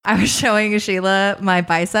I was showing Sheila my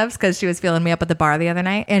biceps because she was feeling me up at the bar the other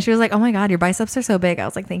night. And she was like, oh my God, your biceps are so big. I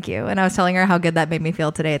was like, thank you. And I was telling her how good that made me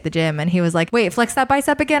feel today at the gym. And he was like, wait, flex that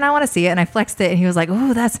bicep again. I want to see it. And I flexed it. And he was like,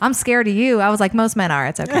 oh, I'm scared of you. I was like, most men are.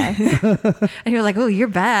 It's okay. And he was like, oh, you're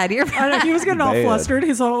bad. You're bad. I know, he was getting all flustered.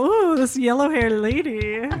 He's all, ooh, this yellow haired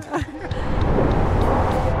lady.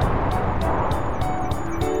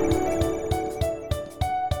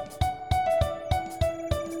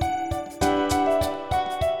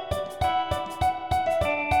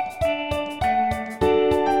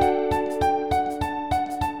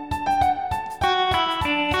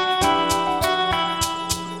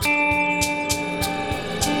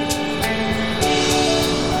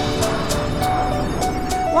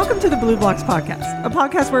 Welcome to the Blue Blocks Podcast, a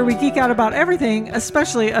podcast where we geek out about everything,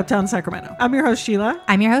 especially Uptown Sacramento. I'm your host, Sheila.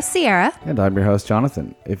 I'm your host, Sierra. And I'm your host,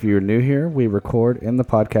 Jonathan. If you're new here, we record in the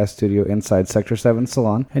podcast studio inside Sector 7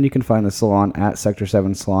 Salon, and you can find the salon at Sector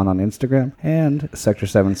 7 Salon on Instagram and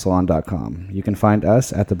sector7salon.com. You can find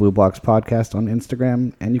us at the Blue Blocks Podcast on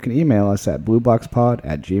Instagram, and you can email us at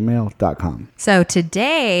blueblockspod@gmail.com. So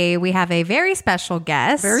today we have a very special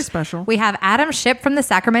guest. Very special. We have Adam Shipp from the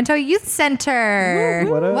Sacramento Youth Center.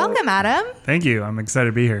 What up? Welcome, Adam. Thank you. I'm excited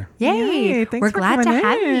to be here. Yay. Thanks We're for glad to coming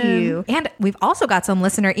have in. you. And we've also got some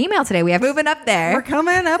listener email today. We have moving up there. We're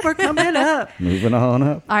coming up. Moving on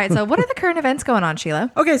up. All right. So what are the current events going on,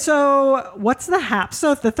 Sheila? Okay, so what's the hap?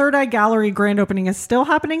 So the Third Eye Gallery grand opening is still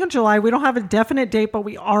happening in July. We don't have a definite date, but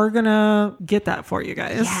we are going to get that for you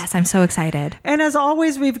guys. Yes, I'm so excited. And as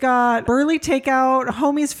always, we've got Burley Takeout.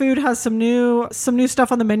 Homies Food has some new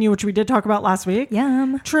stuff on the menu, which we did talk about last week.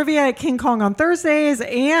 Yum. Trivia at King Kong on Thursdays.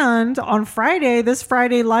 And on this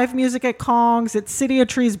Friday, live music at Kong's. It's City of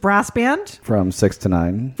Trees Brass Band. From 6 to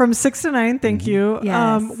 9. From 6 to 9, thank you.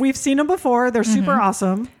 Yes. We've seen them before. They're super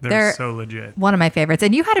awesome. They're so legit. One of my favorites.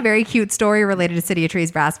 And you had a very cute story related to City of Trees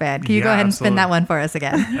Brass Band. Can you go ahead and spin that one for us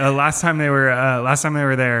again? Last time they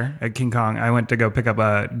were there at King Kong, I went to go pick up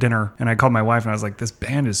a dinner, and I called my wife and I was like, "This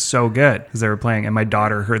band is so good," because they were playing, and my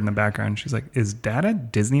daughter heard in the background. She's like, "Is Dad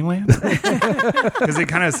at Disneyland?" Because they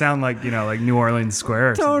kind of sound like like New Orleans Square.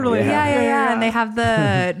 Or Totally. something. Yeah. And they have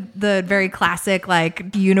the very classic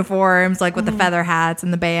like uniforms, like with the feather hats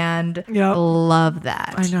and the band. Yep. Love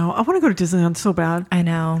that. I know. I want to go to Disneyland so bad. I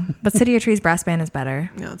know. But City of Trees Brass Band is better.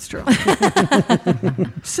 Yeah, that's true.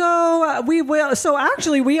 So we are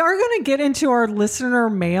going to get into our listener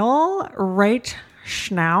mail right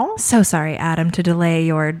now. So sorry, Adam, to delay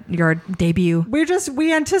your debut.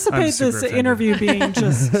 We anticipate this offended. interview being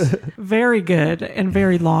just very good and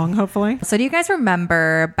very long, hopefully. So do you guys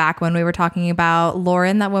remember back when we were talking about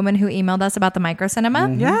Lauren, that woman who emailed us about the micro cinema?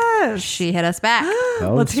 Mm-hmm. Yes. She hit us back.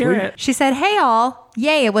 Let's hear it. She said, "Hey all,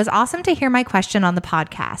 yay, it was awesome to hear my question on the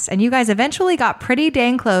podcast. And you guys eventually got pretty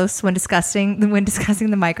dang close when discussing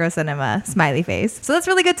the micro cinema." Smiley face. So that's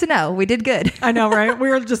really good to know. We did good. I know, right? We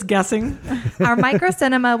were just guessing. Our micro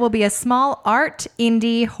cinema will be a small art,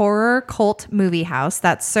 indie, horror, cult movie house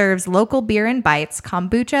that serves local beer and bites,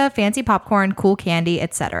 kombucha, fancy popcorn, cool candy,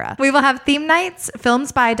 etc. We will have theme nights,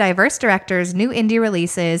 films by diverse directors, new indie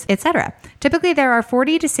releases, etc. Typically, there are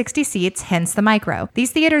 40 to 60 seats, hence the micro.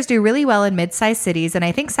 These theaters do really well in mid-sized cities, and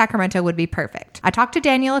I think Sacramento would be perfect. I talked to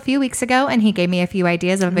Daniel a few weeks ago, and he gave me a few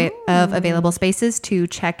ideas of available spaces to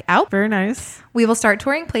check out. Very nice. We will start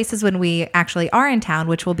touring places when we actually are in town,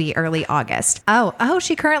 which will be early August. Oh,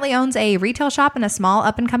 she currently owns a retail shop in a small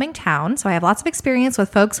up-and-coming town, so I have lots of experience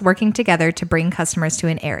with folks working together to bring customers to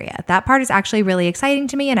an area. That part is actually really exciting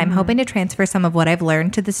to me, and I'm hoping to transfer some of what I've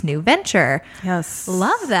learned to this new venture. Yes.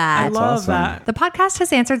 Love that. I love awesome. that. The podcast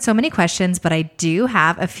has answered so many questions, but I do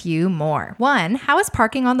have a few more. 1, how is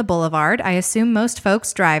parking on the boulevard? I assume most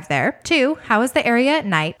folks drive there. 2, how is the area at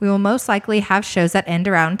night? We will most likely have shows that end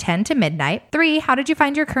around 10 to midnight. 3, how did you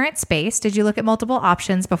find your current space? Did you look at multiple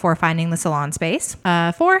options before finding the salon space?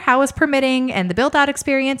 4, how was permitting and the build-out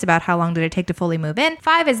experience? About how long did it take to fully move in?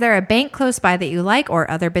 5, is there a bank close by that you like or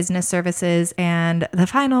other business services? And the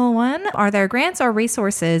final one, are there grants or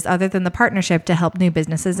resources other than the partnership to help new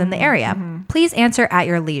businesses in the area? Please answer at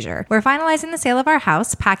your leisure. We're finalizing the sale of our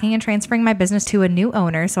house, packing and transferring my business to a new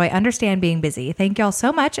owner, so I understand being busy. Thank y'all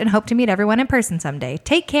so much and hope to meet everyone in person someday.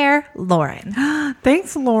 Take care, Lauren.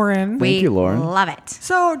 Thanks, Lauren. Thank you, Lauren. Love it.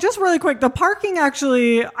 So just really quick, the parking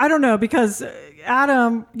actually, I don't know, because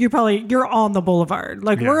Adam, you're on the boulevard.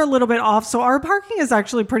 Like we're a little bit off. So our parking is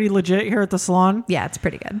actually pretty legit here at the salon. Yeah, it's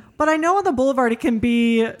pretty good. But I know on the boulevard,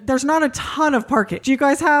 there's not a ton of parking. Do you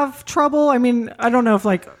guys have trouble? I mean, I don't know if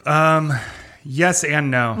Yes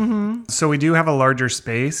and no. So we do have a larger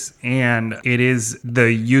space, and it is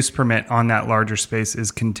the use permit on that larger space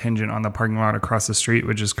is contingent on the parking lot across the street,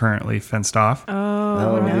 which is currently fenced off.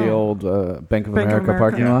 The old Bank of America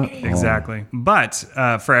parking lot? Exactly. But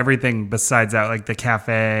for everything besides that, like the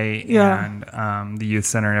cafe and the youth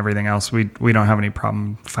center and everything else, we don't have any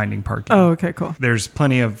problem finding parking. Oh, okay, cool. There's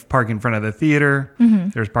plenty of parking in front of the theater.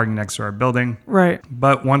 There's parking next to our building. Right.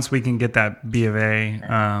 But once we can get that B of A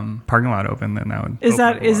parking lot open, then that would is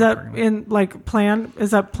that in like plan?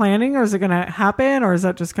 Is that planning, or is it going to happen, or is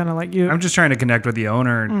that just kind of like you? I'm just trying to connect with the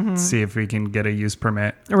owner and see if we can get a use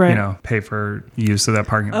permit. Right. You know, pay for use of that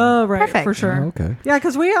parking lot. Oh, right. Perfect. For sure. Oh, okay. Yeah,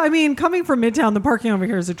 because coming from Midtown, the parking over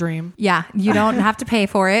here is a dream. Yeah, you don't have to pay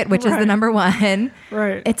for it, which is the number one.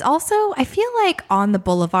 Right. It's also, I feel like on the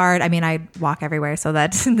boulevard, I mean, I walk everywhere, so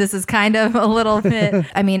that this is kind of a little bit,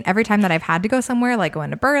 I mean, every time that I've had to go somewhere, like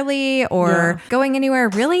going to Burley or going anywhere,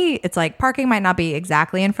 really, it's like parking might not be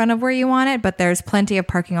exactly in front of where you want it, but there's plenty of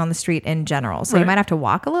parking on the street in general. So you might have to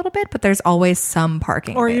walk a little bit, but there's always some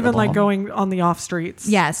parking. Or even available. like going on the off streets.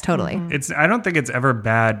 Yes, totally. I don't think it's ever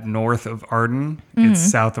bad north of Arden. It's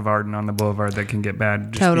south of Arden on the boulevard that can get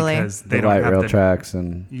bad just because they The don't light have rail the tracks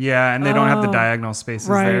and and they don't have the diagonal spaces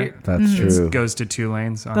there. that's true. It goes to 2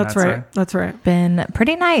 lanes on That's that right. side. That's right. Been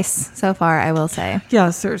pretty nice so far, I will say. Yeah,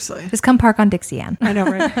 seriously. Just come park on Dixie Ann. I know,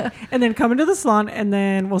 right? And then come into the salon, and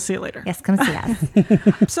then we'll see you later. Yes, come see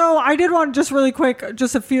us. So I did want just really quick,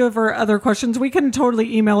 just a few of her other questions. We can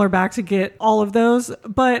totally email her back to get all of those.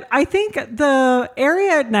 But I think the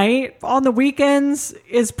area at night on the weekends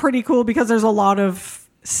is pretty cool because there's a lot of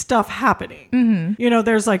stuff happening. You know,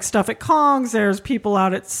 there's like stuff at Kong's, there's people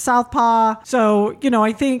out at Southpaw. So, you know,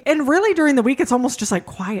 I think, and really during the week, it's almost just like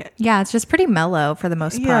quiet. Yeah, it's just pretty mellow for the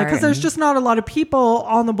most part. Yeah, because there's just not a lot of people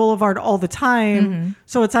on the boulevard all the time.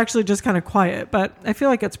 So it's actually just kind of quiet, but I feel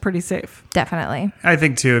like it's pretty safe. Definitely. I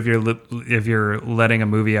think too, if you're letting a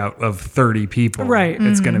movie out of 30 people, Right.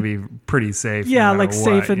 it's going to be pretty safe. Yeah, no like matter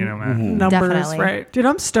safe what, and numbers. Definitely. Right. Dude,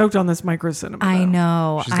 I'm stoked on this micro cinema. I though.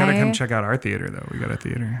 know. She's got to come check out our theater though. We got a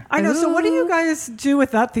theater. I know. So what do you guys do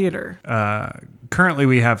with that theater? Currently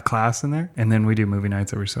we have class in there, and then we do movie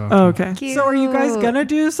nights every so often. Oh, okay. Cute. So are you guys going to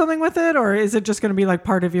do something with it, or is it just going to be like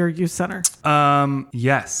part of your youth center?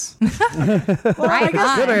 Yes. Right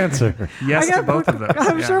on. Good answer. Yes to both of those.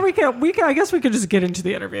 I'm sure we can. I guess we could just get into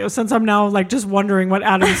the interview since I'm now like just wondering what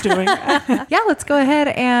Adam's doing. Yeah, let's go ahead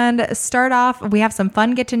and start off. We have some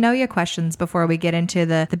fun get to know you questions before we get into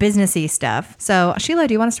the businessy stuff. So Sheila,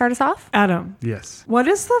 do you want to start us off? Adam, Yes. what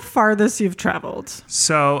is the farthest you've traveled?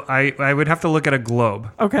 So I would have to look at a globe.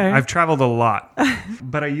 Okay. I've traveled a lot,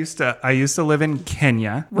 but I used to live in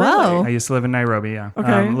Kenya. Whoa. I used to live in Nairobi. Yeah.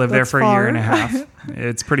 Okay, Lived there that's for a year and a far. half.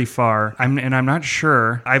 It's pretty far. I'm not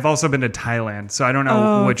sure. I've also been to Thailand, so I don't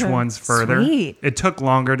know which okay. one's further. Sweet. It took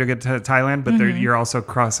longer to get to Thailand, but you're also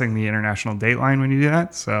crossing the international date line when you do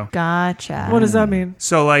that. So. Gotcha. What does that mean?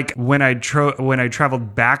 So like when I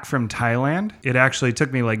traveled back from Thailand, it actually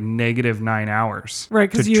took me like -9 hours. Right,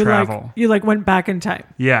 because to you travel. like went back in time.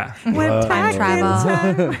 Yeah. Went back travel.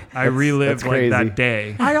 in time. I relived that's like crazy. that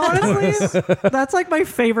day. I honestly, that's like my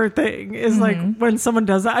favorite thing is like when someone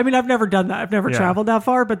does that. I mean, I've never done that. I've never Yeah. traveled that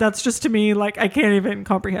far, but that's just to me, like, I can't even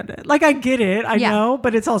comprehend it. Like, I get it. I know,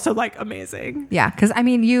 but it's also like amazing. Yeah, because I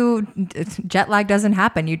mean, jet lag doesn't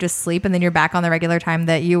happen. You just sleep and then you're back on the regular time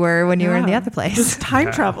that you were when you were in the other place. Just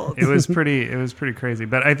time travel. It was pretty crazy.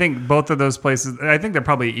 But I think both of those places, I think they're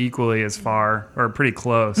probably equally as far or pretty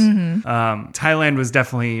close. Thailand was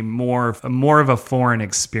definitely more of a foreign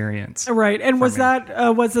experience. Right. And was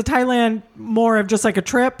the Thailand more of just like a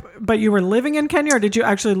trip, but you were living in Kenya, or did you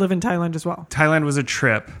actually live in Thailand as well? Thailand was a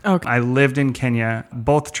trip. Okay. I lived in Kenya.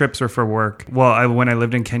 Both trips were for work. Well, when I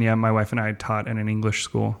lived in Kenya, my wife and I taught in an English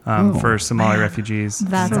school for Somali refugees.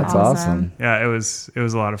 That's That's awesome. awesome. Yeah, it was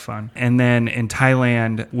a lot of fun. And then in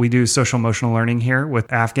Thailand, we do social emotional learning here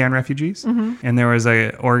with Afghan refugees. And there was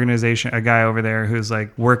a guy over there who's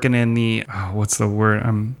like working in the what's the word?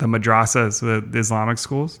 The madrasas, the Islamic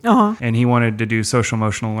schools. And he wanted to do social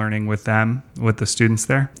emotional learning with them, with the students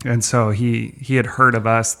there. And so he had heard of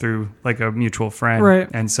us through like a mutual friend. Right.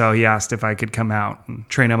 And so he asked if I could come out and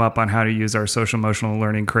train him up on how to use our social emotional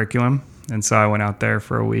learning curriculum. And so I went out there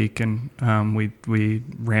for a week, and we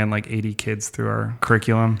ran like 80 kids through our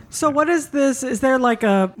curriculum. So what is this? Is there like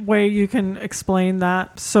a way you can explain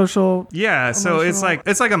that social? Yeah, so it's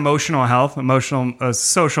like emotional health,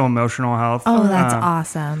 social emotional health. Oh, that's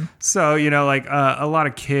awesome. So, like a lot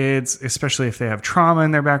of kids, especially if they have trauma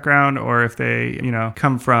in their background or if they,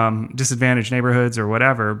 come from disadvantaged neighborhoods or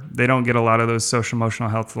whatever, they don't get a lot of those social emotional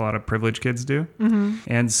health a lot of privileged kids do.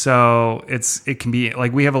 And so it can be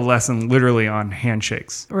like we have a lesson literally literally on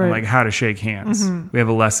handshakes, and, Right. like how to shake hands. We have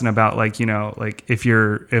a lesson about like, you know, like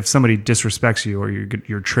if somebody disrespects you or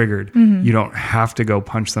you're triggered, you don't have to go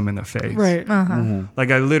punch them in the face. Right.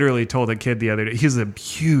 Like I literally told a kid the other day, he's a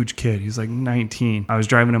huge kid. He's like 19. I was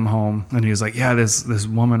driving him home and he was like, yeah, this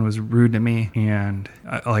woman was rude to me. And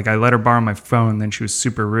I let her borrow my phone. Then she was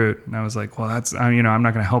super rude. And I was like, well, that's, you know, I'm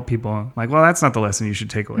not going to help people. I'm like, well, that's not the lesson you should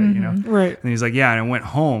take away, you know? Right. And he's like, yeah. And I went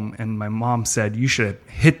home and my mom said, you should have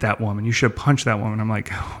hit that woman. You should have punched that woman. I'm like,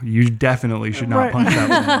 oh, you definitely should not Right. punch that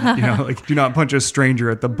woman. You know, like do not punch a stranger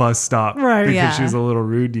at the bus stop Right. because Yeah. she's a little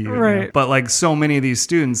rude to you. Right. You know? But like so many of these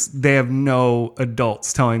students, they have no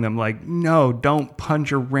adults telling them like, no, don't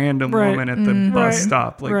punch a random Right. woman at the bus Right.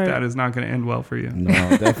 stop. Like Right. that is not going to end well for you. No,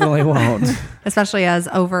 definitely won't. Especially as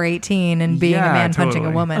over 18 and being a Yeah, man punching a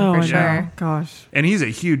totally. woman Oh, for I sure. know. Gosh. And he's a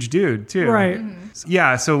huge dude too. Right.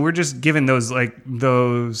 Yeah, so we're just giving those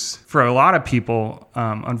for a lot of people.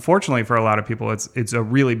 Unfortunately, for a lot of people, it's a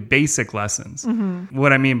really basic lessons.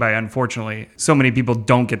 What I mean by unfortunately, so many people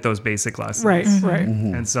don't get those basic lessons. Right. Right.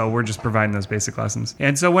 And so we're just providing those basic lessons.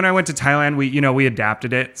 And so when I went to Thailand, we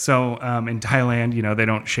adapted it. So in Thailand, you know, they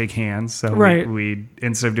don't shake hands. So Right. we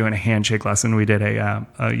instead of doing a handshake lesson, we did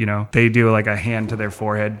they do like a hand to their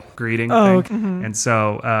forehead greeting Oh, thing. And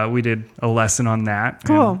so we did a lesson on that.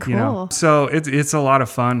 Cool. And, you know, Cool. so it's a lot of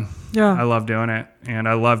fun. Yeah. I love doing it. And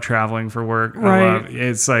I love traveling for work. Right.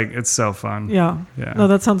 It's so fun. Yeah. Yeah. No,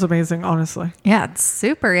 that sounds amazing, honestly. Yeah, it's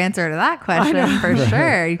super answer to that question for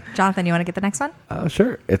sure. Jonathan, you want to get the next one?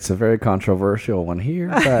 Sure. It's a very controversial one here,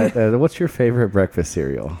 but what's your favorite breakfast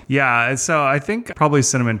cereal? Yeah. So I think probably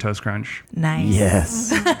Cinnamon Toast Crunch. Nice.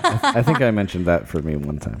 Yes. I think I mentioned that for me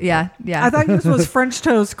one time. Yeah, yeah. I thought yours was French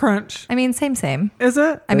Toast Crunch. I mean, same. Is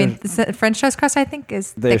it? I mean, the French toast crust, I think,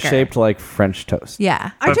 is They're thicker. shaped like French toast.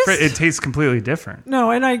 Yeah. I But just it tastes completely different.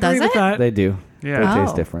 no, and I agree Does with it? that. They do. Yeah. They Oh.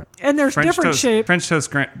 taste different. And there's different shapes. French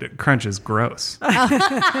Toast Crunch is gross.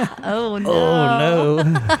 Oh, no. Oh,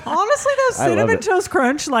 no. Honestly, though, I love Cinnamon it. Toast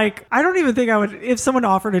Crunch, like, I don't even think I would, if someone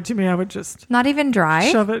offered it to me, I would just Not even dry?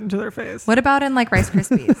 shove it into their face. What about in like Rice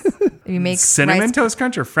Krispies? You make Cinnamon rice- Toast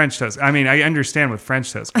Crunch or French Toast? I mean, I understand with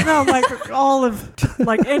French Toast Crunch. No, like all of,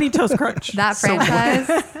 like any Toast Crunch. that franchise?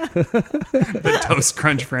 The Toast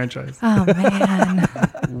Crunch franchise. Oh, man.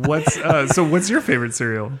 What's your favorite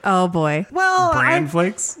cereal? Oh, boy. Well, Bran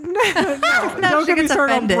Flakes? don't she get me gets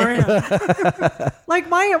started offended. on brand. Like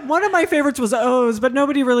one of my favorites was O's, but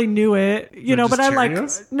nobody really knew it, you know. just But I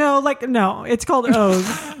Cheerios? no, it's called O's.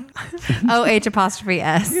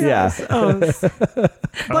 OH''S. Yeah. O's.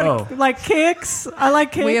 But Oh. like Kicks, I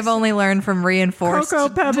like Kicks. We have only learned from reinforced.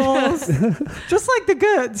 Cocoa Pebbles, just like the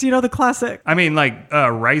goods, you know, the classic. I mean, like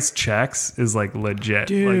Rice Chex is like legit.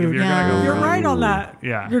 Dude, like if you're yeah. gonna go, You're really- right on that.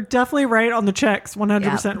 Yeah. You're definitely right on the checks.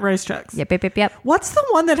 100% rice checks. Yep. What's the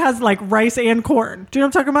one that has like rice and corn? Do you know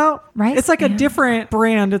what I'm talking about? Rice It's like a and- different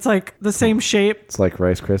brand. It's like the same shape. It's like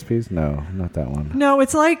Rice Krispies? No, not that one. No,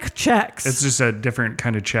 it's like checks. It's just a different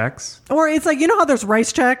kind of checks. Or it's like, you know how there's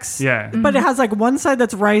rice checks? Yeah. But it has like one side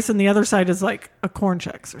that's rice and the other side is like a corn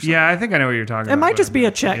checks or something. Yeah, I think I know what you're talking about. It might just be a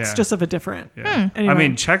but- checks, yeah. just of a different. Yeah. Anyway. I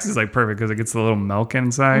mean, Chex is like perfect because it gets the little milk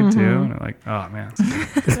inside too. And I'm like, oh man.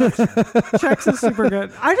 Checks is super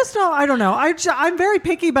good. I don't know. I'm very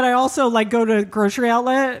picky, but I also like go to grocery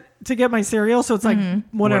outlet to get my cereal. So it's like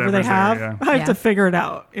whatever they Whatever's there, have. yeah. I have Yeah. to figure it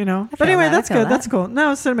out, you know? But feel anyway, that. I that's feel good. that. That's cool.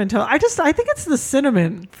 No, cinnamon toast. I think it's the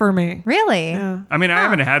cinnamon for me. Really? Yeah. I mean, I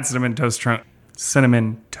haven't had cinnamon toast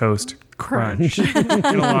crunch in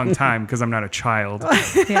a long time because I'm not a child.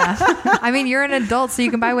 Yeah. I mean, you're an adult, so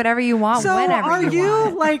you can buy whatever you want So whenever are you you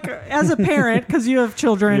want. like, as a parent, because you have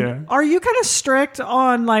children, Yeah. are you kind of strict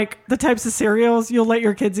on like the types of cereals you'll let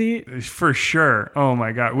your kids eat? For sure. Oh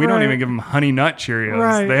my God. We don't Right. even give them Honey Nut Cheerios.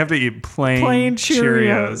 Right. They have to eat plain Plain Cheerios.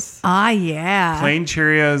 Cheerios. Ah, yeah. Plain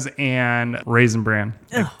Cheerios and Raisin Bran.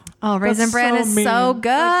 Oh, Raisin That's Bran so is mean. so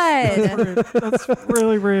good. Rude. That's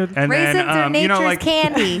really rude. And Raisins then, are nature's like,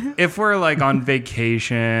 candy. if we're like on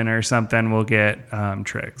vacation or something, we'll get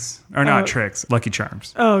Trix. Or not Trix, Lucky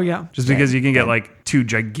Charms. Oh, yeah. Just because you can get like two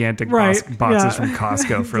gigantic Right, boxes yeah. from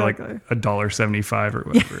Costco for like Exactly. $1.75 or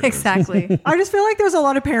whatever. it is. Exactly. I just feel like there's a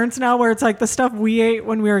lot of parents now where it's like the stuff we ate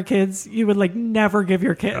when we were kids, you would like never give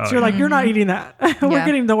your kids. Oh, You're like, you're not eating that. We're Yeah.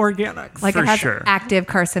 getting the organics. Like For it has sure. active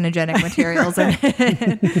carcinogenic materials in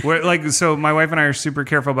it. We're, like, so my wife and I are super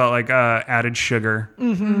careful about like added sugar.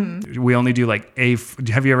 Mm-hmm. We only do like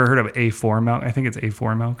have you ever heard of A4 milk? I think it's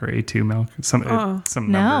A4 milk or A2 milk. Some No.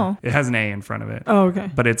 number. It has an A in front of it. Oh, okay.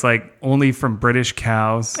 But it's like only from British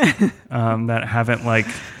cows that haven't like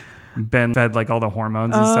been fed like all the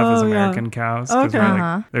hormones and stuff as Oh, yeah. American cows. 'Cause Okay. we're,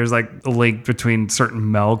 like, there's like a link between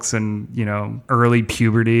certain milks and, early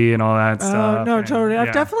puberty and all that stuff. No, And, totally. I've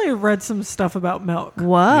yeah. definitely read some stuff about milk.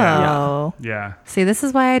 Whoa. Yeah. See, this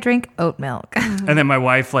is why I drink oat milk. And then my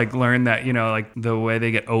wife like learned that, like the way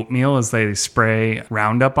they get oatmeal is they spray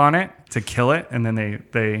Roundup on it to kill it, and then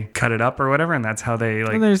they cut it up or whatever, and that's how they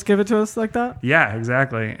like. And they just give it to us like that? Yeah,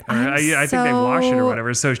 exactly. I think they wash it or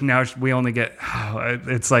whatever. So now we only get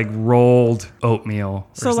it's like rolled oatmeal. Or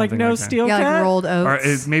So like no that. steel Yeah, cut? like rolled Or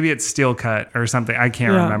oats. maybe it's steel cut or something. I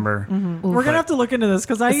can't Yeah. remember. We're going to have to look into this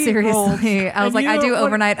because I eat rolls. Seriously. I was And like, I do what-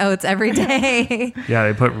 overnight oats every day. Yeah,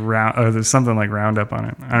 they put there's something like Roundup on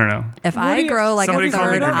it. I don't know. If What I do you- grow like Somebody a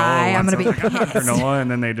called me third granola eye, I'm once. going to be I was like, pissed. granola,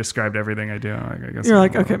 and then they described everything I do. I'm like, I guess You're I'm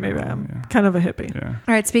like, a okay, granola. maybe I'm Yeah. kind of a hippie. Yeah. All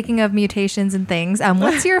right, speaking of mutations and things,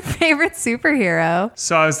 what's your favorite superhero?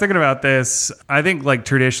 So I was thinking about this. I think like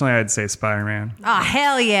traditionally I'd say Spider-Man. Oh,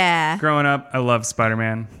 hell yeah. Growing up, I love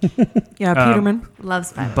Spider-Man, Yeah, Peterman. Love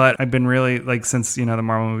Spider-Man. but I've been really like since the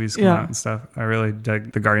Marvel movies come Yeah. out and stuff. I really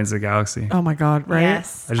dug the Guardians of the Galaxy. Oh my God, right?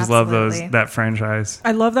 Yes. I just love absolutely. that franchise.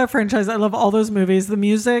 I love that franchise. I love all those movies. The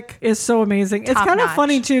music is so amazing. It's Top kind of notch.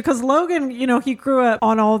 funny too because Logan, he grew up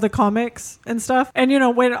on all the comics and stuff. And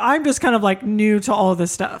when I'm just kind of like new to all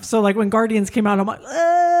this stuff. So like when Guardians came out, I'm like,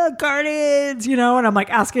 Guardians, and I'm like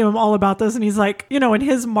asking him all about this. And he's like, in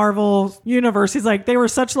his Marvel universe, he's like, they were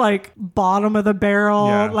such like bottom of the barrel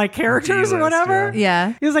Yeah. like characters or D-list, whatever.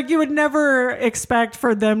 Yeah. He was like, you would never expect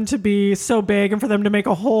for them to be so big and for them to make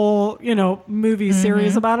a whole, movie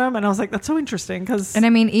series about them. And I was like, that's so interesting because And I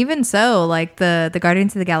mean, even so, like the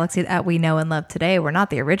Guardians of the Galaxy that we know and love today were not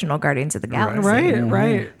the original Guardians of the Galaxy.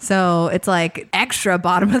 right. So it's like extra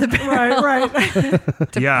bottom of the barrel. Right.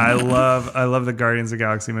 Yeah, I love the Guardians of the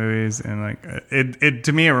Galaxy movies, and like it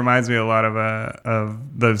to me it reminds me a lot of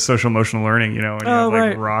the social emotional learning. When you have like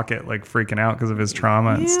right. Rocket like freaking out because of his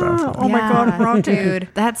trauma and stuff. Oh my God, Rocket. Dude,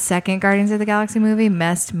 that second Guardians of the Galaxy movie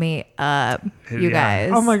messed me up, you Yeah.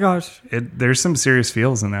 guys. Oh my gosh. There's some serious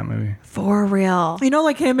feels in that movie. For real.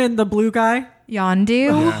 Like him and the blue guy?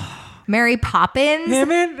 Yondu, Mary Poppins.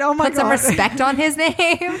 Him and, oh my Put God. some respect on his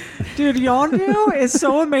name. Dude, Yondu is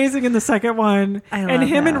so amazing in the second one. I and love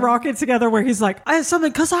him that. and Rocket together where he's like, I have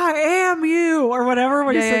something because I am you or whatever.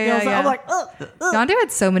 When he yells out. I'm like, Yondu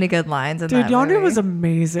had so many good lines in dude, that Yondu movie. was He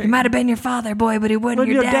amazing. might have been your father, boy, but he wasn't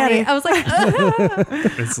Wasn't your your daddy. daddy. I was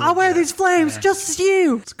like, I wear these flames just as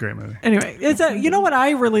you. It's a great movie. Anyway, what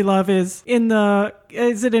I really love is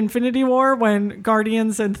is it Infinity War when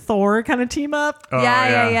Guardians and Thor kind of team up? Oh,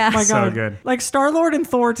 Yeah. My So God. good. Like Star-Lord and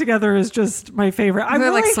Thor together is just my favorite. I we're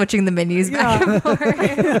really, like switching the menus back and forth.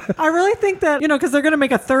 I really think that, because they're going to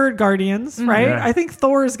make a third Guardians, right? Yeah. I think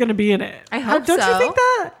Thor is going to be in it. I hope Don't so. you think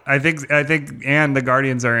that? I think, and the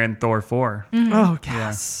Guardians are in Thor 4. Oh,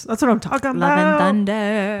 yes. That's what I'm talking Love and about. Thunder.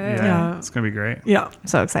 Yeah. It's gonna be great. Yeah.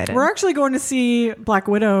 So excited. We're actually going to see Black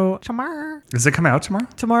Widow tomorrow. Does it come out tomorrow?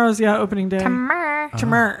 Tomorrow's, opening day. Tomorrow.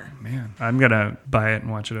 Man, I'm gonna buy it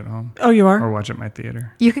and watch it at home, Oh, you are? or watch it at my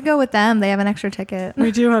theater. You could go with them. They have an extra ticket.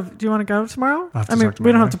 We do have. Do you want to go tomorrow? I'll have to I mean, talk to we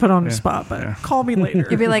my don't have wife. to put on the Yeah. spot, but Yeah. call me later.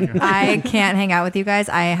 You'd be like, I can't hang out with you guys.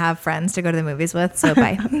 I have friends to go to the movies with, so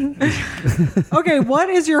bye. Okay, what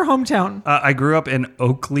is your hometown? I grew up in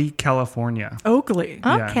Oakley, California. Oakley.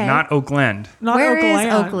 Yeah, Okay. not Oakland. Not Where is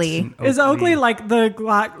Oakland. Oakley? Is Oakley like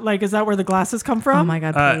is that where the glasses come from? Oh my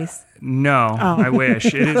God, Uh, please. No, I wish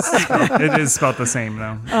it is. It is spelled the same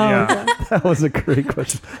though. Yeah, That was a great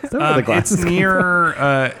question. Is that where the it's glasses come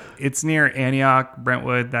from? near Antioch,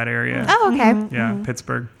 Brentwood, that area. Oh, okay. Yeah,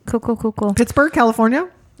 Pittsburgh. Cool. Pittsburgh, California.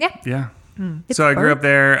 Yeah. So I grew up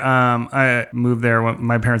there. I moved there. When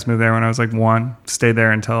my parents moved there when I was like 1. Stayed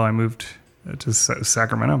there until I moved to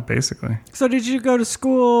Sacramento, basically. So did you go to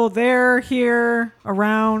school there, here,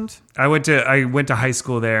 around? I went to high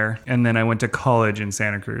school there, and then I went to college in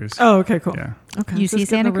Santa Cruz. Oh, okay, cool. Yeah. Okay. UC just getting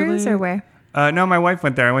Santa a Cruz really- or where? No, my wife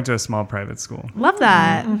went there. I went to a small private school. Love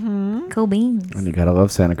that. Cool beans. And you gotta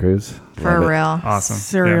love Santa Cruz. For Love it. real. Awesome.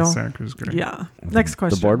 Cereal. Yeah, Santa Cruz is great. Yeah. Next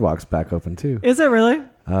question. The boardwalk's back open too. Is it really?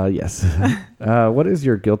 Yes. What is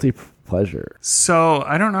your guilty pleasure? So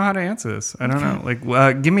I don't know how to answer this. I don't know.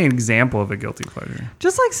 Like, give me an example of a guilty pleasure.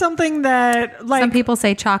 Just like something that like Some people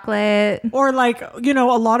say chocolate. or like, a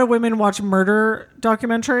lot of women watch murder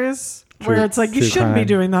documentaries where True- it's like you true shouldn't be crime.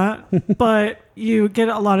 doing that, but you get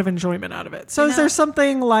a lot of enjoyment out of it. So is there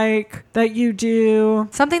something like that you do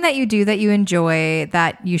Something that you do that you enjoy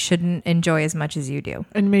that you shouldn't enjoy as much as you do.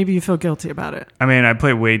 and maybe you feel guilty about it? I mean, I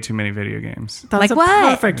play way too many video games. That's Like a what?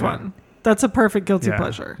 perfect one. That's a perfect guilty Yeah,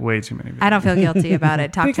 pleasure. way too many. I don't feel guilty about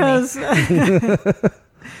it. Talk to me. Because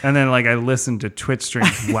And then like I listen to Twitch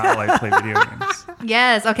streams while I play video games.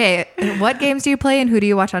 Yes. Okay. What games do you play and who do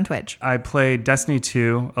you watch on Twitch? I play Destiny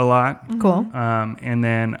 2 a lot. Cool. And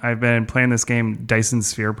then I've been playing this game, Dyson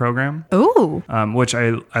Sphere Program, Ooh. which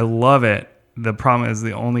I love it. The problem is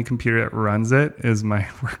the only computer that runs it is my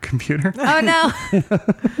work computer. Oh no.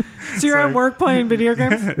 So you're at work playing video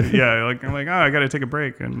games? Yeah, like I'm like, oh, I got to take a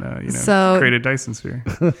break and So- create a Dyson Sphere.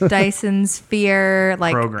 Dyson Sphere,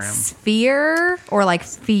 like Program. sphere or like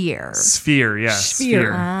fear. Sphere, yeah,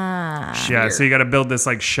 sphere. Ah. Yeah, so you got to build this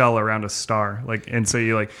like shell around a star, like, and so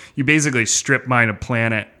you basically strip mine a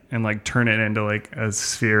planet and like turn it into like a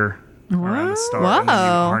sphere around the star, and then you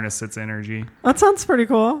Whoa. harness its energy. That sounds pretty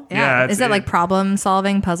cool. Yeah, Is it like problem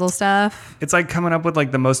solving puzzle stuff? It's like coming up with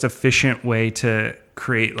like the most efficient way to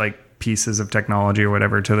create like pieces of technology or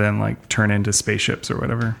whatever to then like turn into spaceships or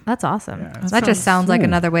whatever. That's awesome. Yeah, That just sounds like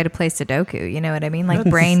another way to play Sudoku. You know what I mean? Like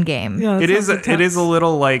brain game. Yeah, that It is. sounds It is a intense.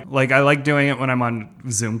 little like I like doing it when I'm on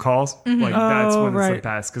Zoom calls. Like that's Oh, when it's the right.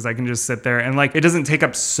 best because I can just sit there and like it doesn't take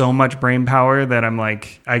up so much brain power that I'm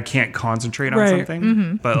like I can't concentrate on Right.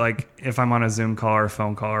 something. But like if I'm on a Zoom call or a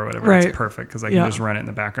phone call or whatever, Right. it's perfect because I can Yeah. just run it in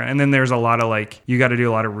the background. And then there's a lot of like you got to do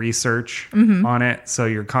a lot of research on it, so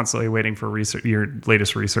you're constantly waiting for your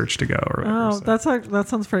latest research to go or whatever. Oh, so. that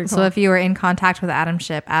sounds pretty cool. So if you were in contact with Adam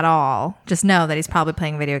Shipp at all, just know that he's probably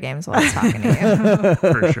playing video games while he's talking to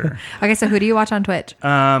For sure. you. Okay, so who do you watch on Twitch?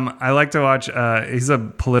 I like to watch. He's a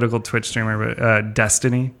political Twitch streamer, but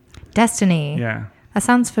Destiny. Destiny. Yeah. That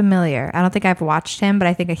sounds familiar. I don't think I've watched him, but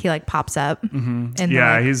I think he like pops up. In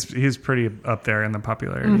Yeah, the, he's pretty up there in the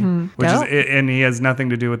popularity, which Dope. is, and he has nothing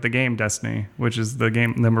to do with the game Destiny, which is the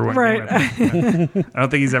game number one. Right. Game I think. I don't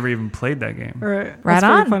think he's ever even played that game. right. Right That's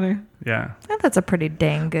on. pretty funny. Yeah, I think that's a pretty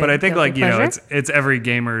dang good. but I think guilty like you know pleasure. it's every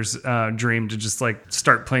gamer's dream to just like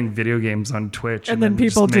start playing video games on Twitch And then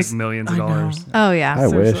people make just- millions of I know. dollars. Oh yeah. I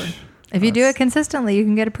Seriously. wish. If you do it consistently, you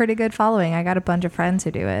can get a pretty good following. I got a bunch of friends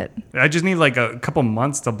who do it. I just need like a couple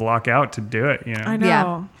months to block out to do it. You know. I know.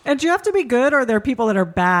 Yeah. And do you have to be good or are there people that are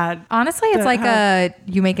bad? Honestly, it's That like have-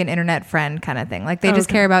 you make an internet friend kind of thing. Like they Oh, just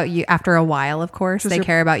okay. care about you after a while, of course. They your-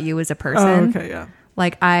 care about you as a Oh, person. okay, yeah.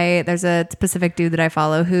 Like there's a specific dude that I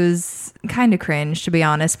follow who's kind of cringe, to be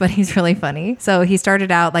honest, but he's really funny. So he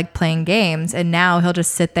started out like playing games and now he'll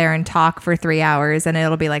just sit there and talk for 3 hours and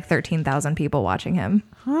it'll be like 13,000 people watching him.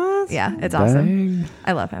 What? Yeah, it's awesome. Dang.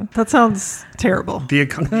 I love him. That sounds terrible.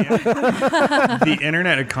 The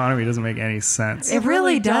internet economy doesn't make any sense. It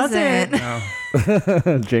really doesn't. No.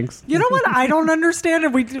 Jinx. You know what I don't understand,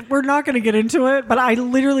 and we're not going to get into it, but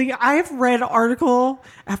I've read article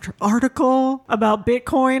after article about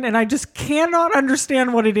Bitcoin, and I just cannot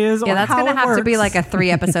understand what it is. Yeah, or that's how going to it have to be works. like a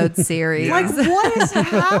 3-episode series. Like, what is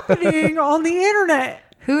happening on the internet?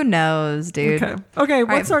 Who knows, dude? Okay. All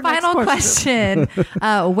What's right, our final next question?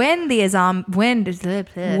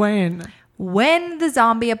 When the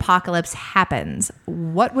zombie apocalypse happens,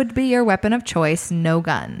 what would be your weapon of choice? No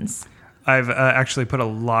guns. I've actually put a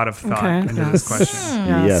lot of thought Okay. into Yes. this question.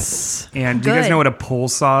 Yes. And do you guys Good. know what a pole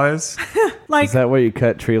saw is? Like, Is that where you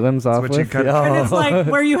cut tree limbs off what you with? cut- and it's like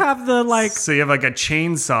where you have the like. So you have like a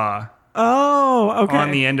chainsaw Oh, okay.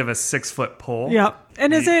 on the end of a 6-foot pole. Yep.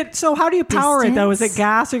 And is it so? How do you power it though? Is it Distance?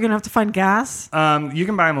 gas? You're gonna have to find gas. You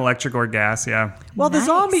can buy them electric or gas. Yeah. Well, the Nice.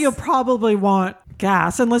 zombie you'll probably want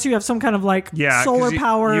gas unless you have some kind of like Yeah. 'cause solar you,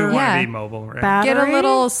 power You want Yeah. to be mobile, right? battery. Get a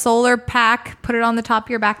little solar pack, put it on the top of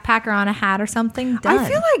your backpack or on a hat or something. Done. I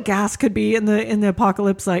feel like gas could be in the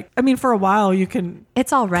apocalypse. Like, I mean, for a while you can.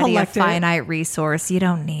 it's already a collect it. finite resource. You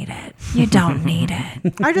don't need it. You don't need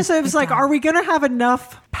it. I just it was like, are we gonna have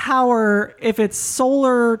enough power if it's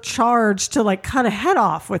solar charged to like cut a head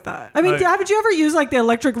off with that? I mean, haven't you ever used like the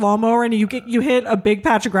electric lawnmower and you hit a big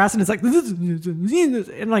patch of grass and it's like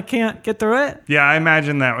and like can't get through it? Yeah, I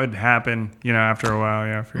imagine that would happen, after a while.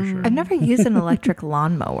 Yeah, for sure. I've never used an electric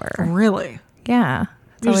lawnmower. Really? Yeah.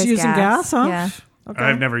 It's You're just always using gas, huh? Yeah. Okay.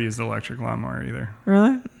 I've never used an electric lawnmower either.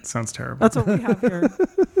 Really? It sounds terrible. That's what we have here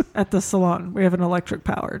at the salon. We have an electric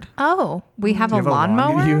powered. Oh, we have Do a you have a lawn?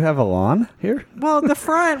 lawnmower? You have a lawn here? Well, the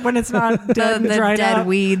front when it's not dead and the dried dead up.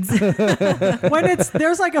 weeds. When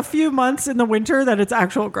there's like a few months in the winter that it's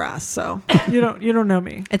actual grass. So you don't know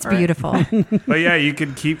me. It's All right? beautiful. But yeah, you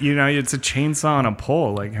could keep, it's a chainsaw on a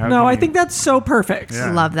pole. Like how? No, can I you- think that's so perfect.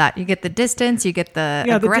 Yeah. Love that. You get the distance, you get the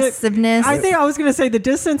Yeah, the di- aggressiveness. I think I was gonna say the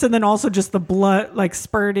distance and then also just the blood like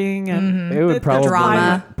spurting and It would the probably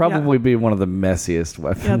drama. be one of the messiest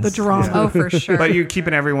weapons. Yeah, the drama. oh, for sure. But you're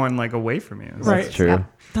keeping everyone like away from you. Right. That's true. Yep.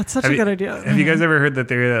 That's such a good idea. Have you guys ever heard the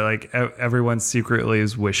theory that like everyone secretly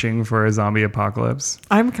is wishing for a zombie apocalypse?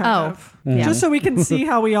 I'm kind of. Yeah. Just so we can see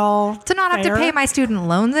how we all To not have to pay my student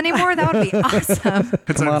loans anymore, that would be awesome.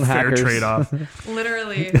 It's Come a on, fair hackers. trade-off.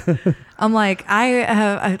 Literally. I'm like,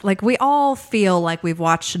 like we all feel like we've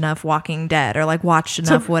watched enough Walking Dead or like watched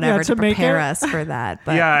enough whatever to make prepare it. us for that.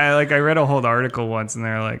 But Yeah, I read a whole article once, and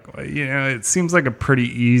they're like, it seems like a pretty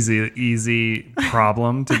easy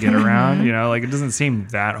problem to get around. Like it doesn't seem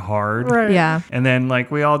that hard. Right. yeah. And then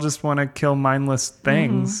like we all just want to kill mindless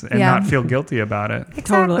things and Yeah. not feel guilty about it.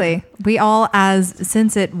 Exactly. We all,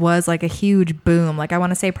 since it was like a huge boom, like I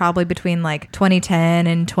want to say probably between like 2010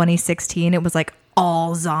 and 2016, it was like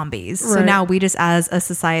all zombies. So Right. now we just as a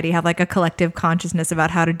society have like a collective consciousness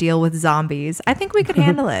about how to deal with zombies. I think we could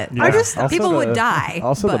handle it. Yeah. Also People would die.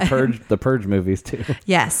 Also, but- the Purge movies too.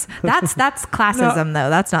 Yes. That's classism though.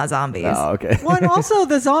 That's not zombies. Oh, okay. Well, and also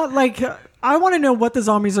I want to know what the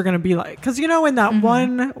zombies are going to be like. Because, in that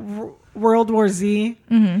one World War Z,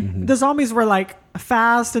 the zombies were like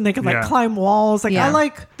fast and they could like Yeah. climb walls. Like Yeah. I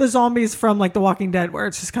like the zombies from like The Walking Dead where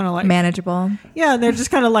it's just kind of like, Manageable. yeah, and they're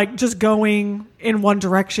just kind of like just going in one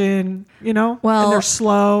direction, Well, and they're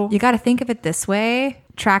slow. You got to think of it this way.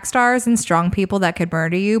 Track stars and strong people that could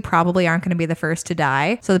murder you probably aren't going to be the first to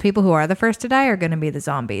die. So the people who are the first to die are going to be the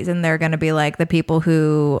zombies. And they're going to be like the people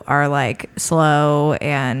who are like slow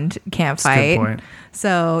and can't That's a good fight. point.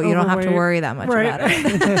 So you don't have to Overweight. worry that much Right. about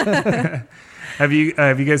it. Have you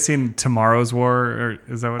guys seen Tomorrow's War? Or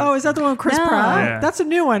is that what? Oh, is that the one with Chris No. Pratt? Yeah. That's a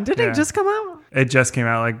new one. Didn't Yeah. it just come out? It just came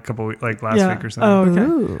out like a couple like last Yeah. week or something.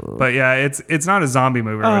 Oh, okay. But yeah, it's not a zombie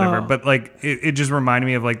movie or whatever. Oh. But like it just reminded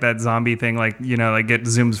me of like that zombie thing. Like like it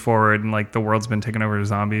zooms forward and like the world's been taken over to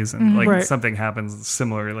zombies and like Right. something happens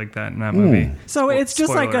similar like that in that movie. So it's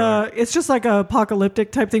just like a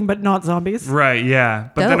apocalyptic type thing, but not zombies. Right, yeah.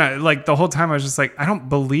 But then Dope. the whole time I was just like, I don't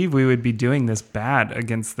believe we would be doing this bad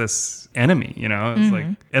against this enemy, It's like,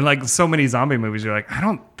 and like so many zombie movies, you're like, I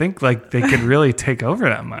don't think like they could really take over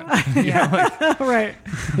that much. Right.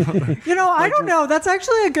 I don't know. That's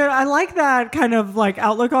actually I like that kind of like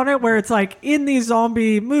outlook on it where it's like in these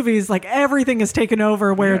zombie movies, like everything is taken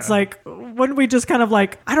over where it's Yeah. like, wouldn't we just kind of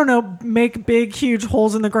like, I don't know, make big, huge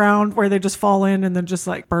holes in the ground where they just fall in and then just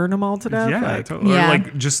like burn them all to death? Yeah, Like, totally. Yeah. Or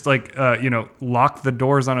like just like lock the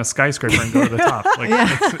doors on a skyscraper and go to the top. Like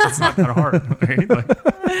it's not that hard, right? Like,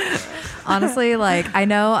 Honestly, like I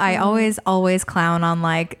know I always clown on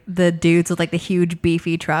like the dudes with like the huge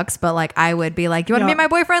beefy trucks, but like I would be like, you want to Yeah. be my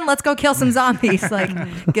boyfriend? Let's go kill some zombies. Like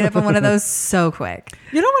get up on one of those so quick.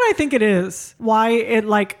 You know what I think it is? Why it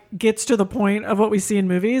like gets to the point of what we see in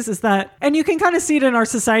movies is that, and you can kind of see it in our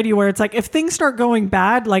society where it's like if things start going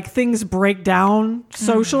bad, like things break down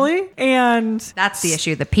socially, and That's the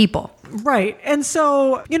issue. The people. right. And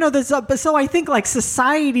so so I think like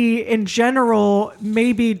society in general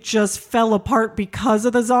maybe just fell apart because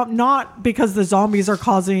of not because the zombies are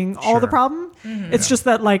causing all the Sure. problem. It's just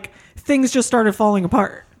that like things just started falling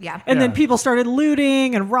apart. Yeah. And then Yeah. people started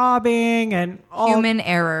looting and robbing and all Human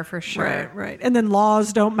error for sure. Right. And then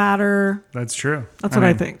laws don't matter. that's true. That's what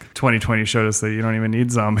I think. 2020 showed us that you don't even need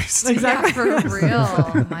zombies. Exactly. Yeah, for real.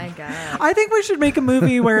 Oh my God. I think we should make a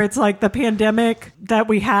movie where it's like the pandemic that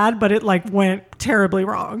we had, but it like went terribly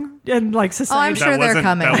wrong. And like I'm society. sure they're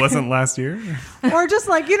coming. That wasn't last year. Or just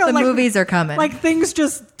like, The like movies are coming. like things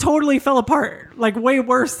just totally fell apart, like way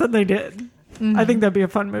worse than they did. I think that'd be a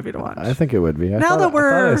fun movie to watch. I think it would be. Now that I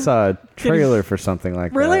we're saw a trailer for something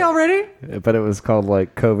like Really that. already? But it was called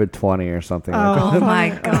like COVID 20 or something like Oh my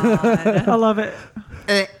God. I love it.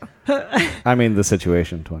 that. I mean, the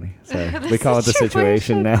situation 20. So we call it the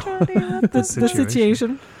situation now. The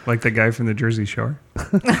situation. Like the guy from the Jersey Shore.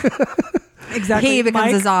 Exactly. He becomes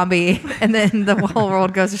Mike, a zombie, and then the whole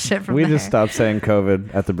world goes to shit from We there. just stopped saying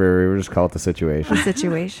COVID at the brewery. We just call it the situation.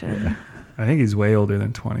 Situation. I think he's way older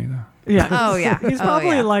than 20 though. Yeah. Oh, yeah. He's Oh,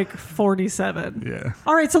 probably yeah. like 47. Yeah.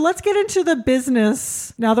 All right, so let's get into the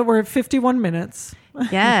business now that we're at 51 minutes.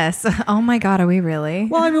 Yes. Oh my God. Are we really?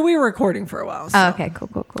 Well, I mean, we were recording for a while. So. Oh, okay.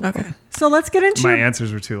 Cool. Okay. So let's get into My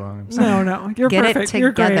answers were too long. I'm sorry. No, you're Get perfect. it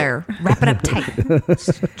You're great. together. Wrap it up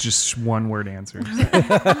tight. Just one word answers.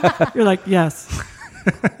 You're like, yes.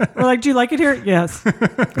 We're like, do you like it here? Yes.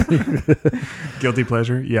 Guilty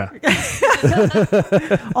pleasure? Yeah.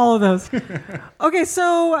 All of those. Okay,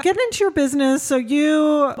 so getting into your business. So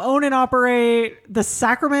you own and operate the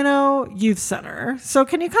Sacramento Youth Center. So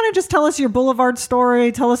can you kind of just tell us your Boulevard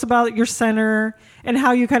story? Tell us about your center and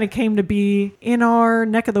how you kind of came to be in our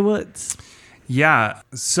neck of the woods. Yeah.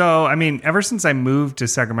 So, I mean, ever since I moved to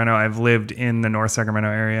Sacramento, I've lived in the North Sacramento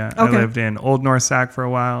area. Okay. I lived in Old North Sac for a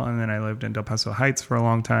while, and then I lived in Del Paso Heights for a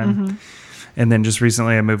long time. And then just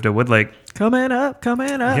recently I moved to Woodlake. Coming up.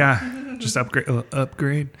 Yeah, just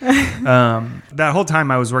upgrade. That whole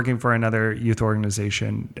time I was working for another youth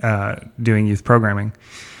organization, doing youth programming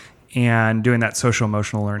and doing that social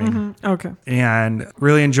emotional learning. Okay. And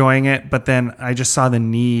really enjoying it. But then I just saw the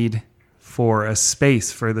need for a space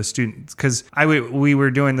for the students, because we were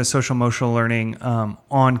doing the social emotional learning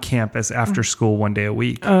on campus after school 1 day a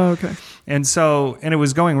week. Oh, okay. And it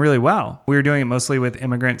was going really well. We were doing it mostly with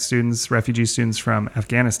immigrant students, refugee students from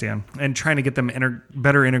Afghanistan, and trying to get them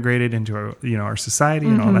better integrated into our society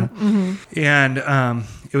and all that. And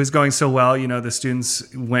it was going so well. The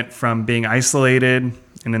students went from being isolated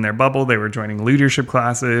and in their bubble. They were joining leadership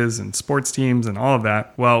classes and sports teams and all of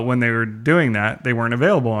that. Well, when they were doing that, they weren't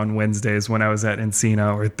available on Wednesdays when I was at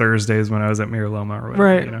Encino, or Thursdays when I was at Mira Loma, or whatever.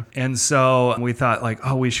 Right. And so we thought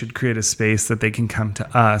we should create a space that they can come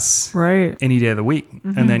to us right any day of the week.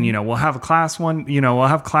 And then, we'll have a class we'll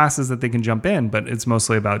have classes that they can jump in, but it's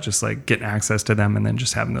mostly about just like getting access to them and then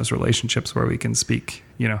just having those relationships where we can speak,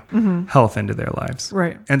 health into their lives.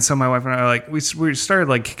 Right. And so my wife and I we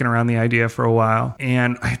started kicking around the idea for a while,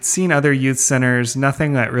 and I had seen other youth centers,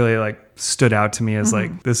 nothing that really stood out to me as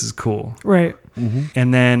this is cool. Right.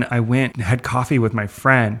 And then I went and had coffee with my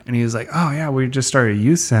friend, and he was like, oh yeah, we just started a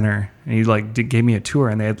youth center. And he gave me a tour,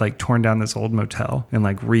 and they had torn down this old motel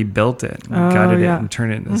and rebuilt it and gutted it and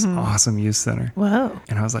turned it into this awesome youth center. Wow.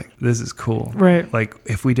 And I was like, this is cool. Right.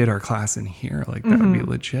 If we did our class in here, that would be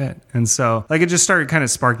legit. And so it just started kind of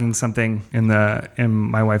sparking something in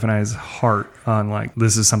my wife and I's heart on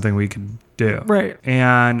this is something we could do. Right.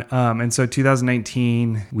 And so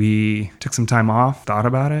 2019, we took some time off, thought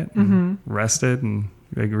about it, and rested, and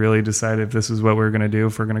really decided if this is what we were going to do,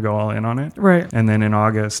 if we're going to go all in on it. Right. And then in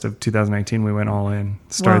August of 2019, we went all in,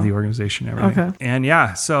 started the organization, everything. Okay. And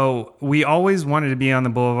yeah, so we always wanted to be on the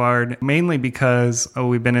boulevard, mainly because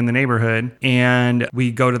we've been in the neighborhood, and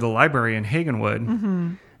we go to the library in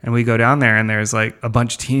Hagenwood. And we go down there, and there's a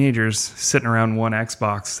bunch of teenagers sitting around one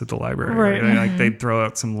Xbox at the library. Right. They'd throw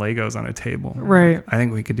out some Legos on a table. Right. I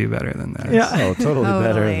think we could do better than that. Yeah. Oh, totally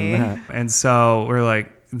better than that. And so we're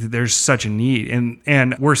like, there's such a need,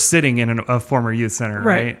 and we're sitting in a former youth center,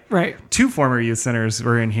 right? 2 former youth centers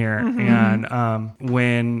were in here, and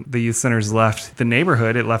when the youth centers left the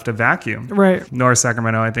neighborhood, it left a vacuum. Right. North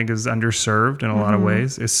Sacramento, I think, is underserved in a lot of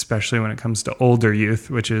ways, especially when it comes to older youth,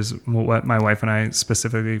 which is what my wife and I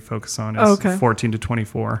specifically focus on, is 14 to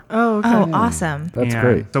 24. Oh, okay. Oh, awesome. That's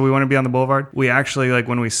great. So we want to be on the boulevard. We actually,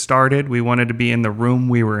 when we started, we wanted to be in the room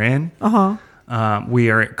we were in. We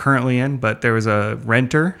are currently in, but there was a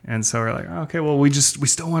renter, and so we're like, okay, well, we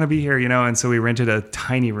still want to be here, and so we rented a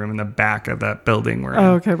tiny room in the back of that building we're in.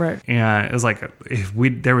 Oh, okay, right. And it was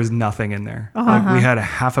there was nothing in there. We had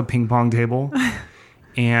half a ping pong table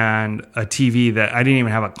and a TV that I didn't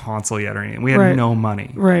even have a console yet or anything. We had no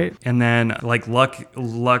money. Right. And then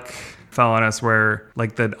luck fell on us where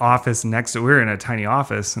the office next to, we were in a tiny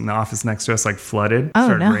office, and the office next to us flooded.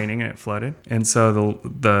 Started raining, and it flooded. And so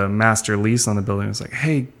the master lease on the building was like,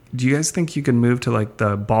 hey, do you guys think you can move to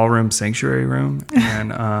the ballroom sanctuary room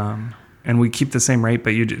and we keep the same rate,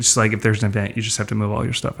 but you just if there's an event, you just have to move all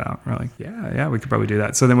your stuff out. We're like, yeah, we could probably do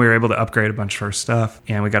that. So then we were able to upgrade a bunch of our stuff,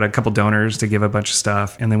 and we got a couple donors to give a bunch of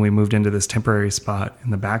stuff. And then we moved into this temporary spot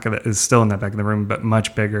in the back of it. It's still in the back of the room, but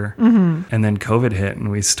much bigger. And then COVID hit,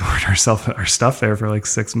 and we stored our stuff there for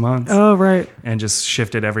 6 months. Oh, right. And just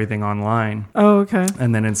shifted everything online. Oh, okay.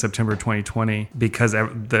 And then in September 2020, because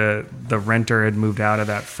the renter had moved out of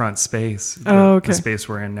that front space, the space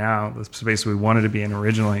we're in now, the space we wanted to be in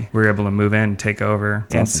originally, we were able to move in, take over.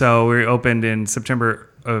 That's and awesome. So we opened in September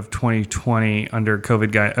of 2020 under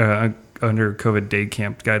COVID day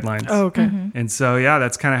camp guidelines. Oh, okay. And so, yeah,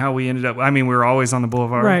 that's kind of how we ended up. I mean, we were always on the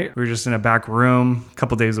boulevard. Right. We were just in a back room a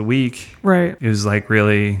couple days a week. Right. It was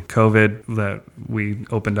really COVID that we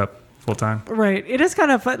opened up full time. Right. It is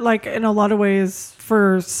kind of in a lot of ways,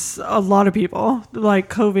 for a lot of people,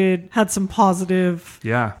 COVID had some positive,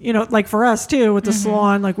 for us too, with the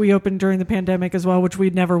salon, we opened during the pandemic as well, which we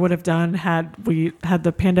never would have done had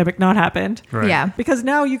the pandemic not happened. Right. Yeah. Because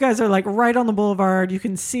now you guys are right on the boulevard. You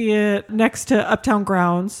can see it next to Uptown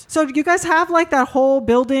Grounds. So do you guys have that whole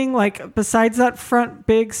building, besides that front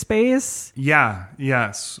big space? Yeah.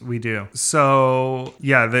 Yes, we do. So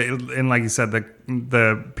yeah, and like you said,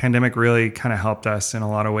 the pandemic really kind of helped us in a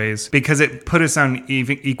lot of ways because it put us on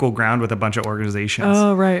equal ground with a bunch of organizations.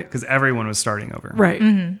 Oh, right. Because everyone was starting over.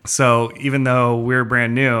 Right. So even though we're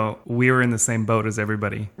brand new, we were in the same boat as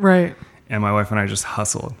everybody. Right. And my wife and I just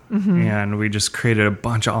hustled. And we just created a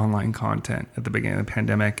bunch of online content at the beginning of the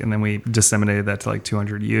pandemic. And then we disseminated that to like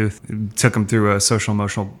 200 youth. Took them through a social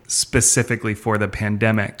emotional specifically for the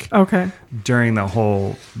pandemic. Okay. During the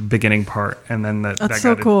whole beginning part. And then that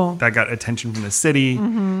so got cool. That got attention from the city.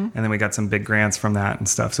 And then we got some big grants from that and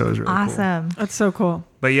stuff. So it was really cool. Awesome. That's so cool.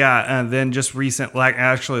 But yeah, then just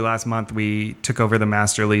actually last month, we took over the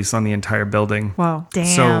master lease on the entire building. Wow. Damn.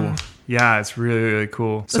 So yeah, it's really, really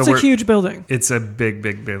cool. It's a huge building. It's a big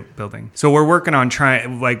building. So we're working on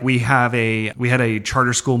trying, like we had a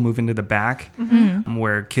charter school move into the back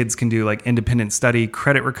where kids can do like independent study,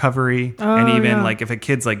 credit recovery. And even like if a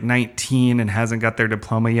kid's like 19 and hasn't got their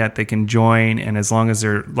diploma yet, they can join. And as long as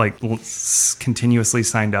they're like continuously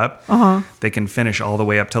signed up, they can finish all the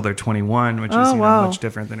way up till they're 21, which is much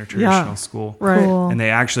different than a traditional school. Right. Cool. And they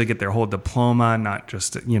actually get their whole diploma, not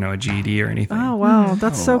just, a GED or anything. Oh, wow.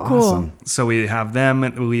 That's so cool. Awesome. So we had them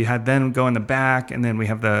go in the back, and then we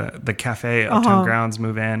have the cafe Uptown Grounds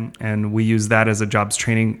move in, and we use that as a jobs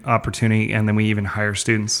training opportunity, and then we even hire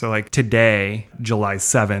students. So like today, July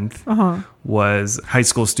 7th, was high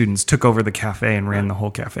school students took over the cafe and ran the whole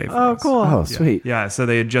cafe for us. Cool. Oh, sweet. Yeah, so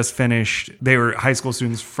they had just finished. They were high school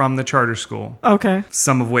students from the charter school. Okay.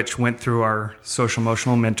 Some of which went through our social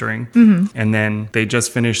emotional mentoring, and then they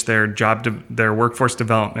just finished their their workforce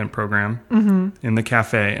development program in the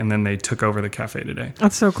cafe, and then they took over the cafe today.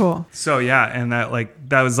 That's so cool. So yeah, and that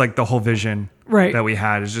was like the whole vision. Right. That we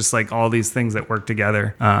had is just like all these things that work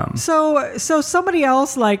together. So somebody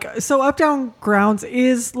else so Uptown Grounds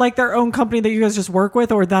is like their own company that you guys just work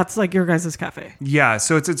with, or that's like your guys' cafe? Yeah,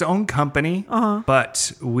 so it's its own company,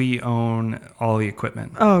 but we own all the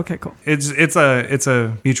equipment. Oh, okay, cool. It's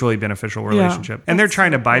a mutually beneficial relationship, and they're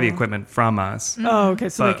trying to buy the equipment from us. Oh, okay,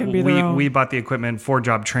 so they can be their own. We bought the equipment for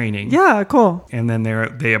job training. Yeah, cool. And then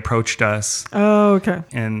they approached us. Oh, okay.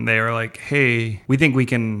 And they were like, "Hey, we think we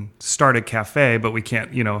can start a cafe, but we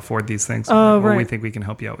can't, afford these things. Right. We think we can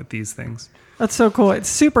help you out with these things." That's so cool. It's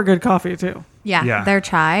super good coffee too. Yeah. Their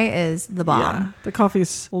chai is the bomb. Yeah, the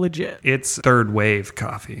coffee's legit. It's third wave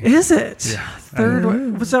coffee. Is it? Yeah. Third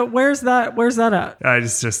wave. So where's that at?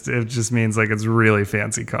 It just means like it's really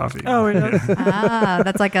fancy coffee. Oh, it is.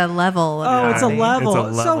 That's like a level. Of It's a coffee. level. It's a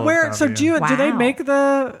level So where? of So coffee, do they make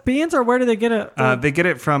the beans, or where do they get it? They get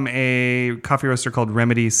it from a coffee roaster called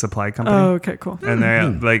Remedy Supply Company. Oh, okay, cool. And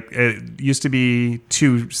they it used to be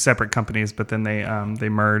two separate companies, but then they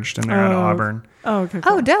merged, and they're out of Auburn. Oh, okay.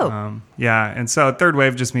 Cool. Oh, dope. Yeah, and so third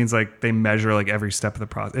wave just means like they measure like every step of the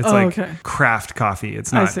process. It's craft coffee.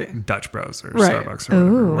 It's not Dutch Bros or Starbucks or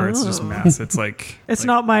whatever, where it's just mass. It's like it's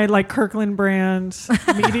not my like Kirkland brand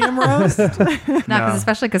medium roast.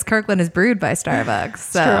 Especially because Kirkland is brewed by Starbucks.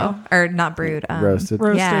 So or not brewed, Roasted.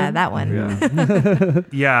 Yeah, that one.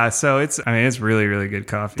 Yeah, so it's really, really good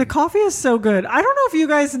coffee. The coffee is so good. I don't know if you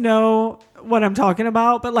guys know what I'm talking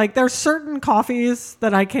about, but like there's certain coffees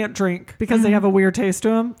that I can't drink because they have a weird taste to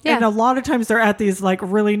them. Yeah. And a lot of times they're at these like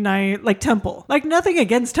really nice, like Temple, like nothing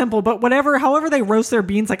against Temple, but however they roast their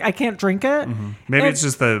beans, like I can't drink it. Maybe it's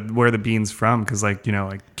just where the beans from. Cause like,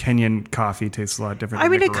 Kenyan coffee tastes a lot different. I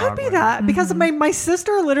than mean, it could be that because my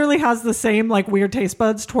sister literally has the same like weird taste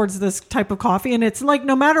buds towards this type of coffee. And it's like,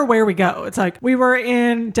 no matter where we go, it's like we were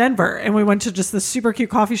in Denver and we went to just this super cute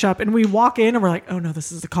coffee shop and we walk in and we're like, oh no,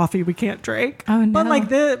 this is the coffee we can't drink. Oh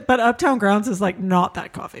no. But Uptown Grounds is like not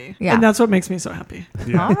that coffee. Yeah. And that's what makes me so happy.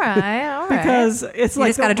 Yeah. All right. Because it's You like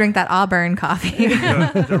just got to drink that Auburn coffee.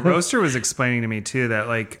 The roaster was explaining to me too that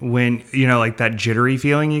like when like that jittery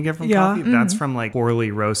feeling you get from coffee, that's from like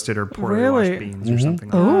poorly roasted or poorly washed beans or something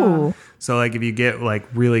like that. Oh. So like if you get like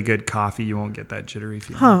really good coffee, you won't get that jittery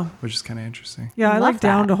feeling, which is kind of interesting. Yeah, I Love like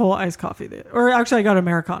down that. to whole iced coffee. Or actually I got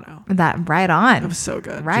Americano. That right on. It was so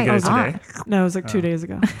good. Right Did you get it on. today? No, it was like 2 days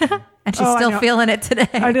ago. And she's Oh, I still know. feeling it today.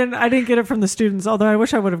 I didn't get it from the students, although I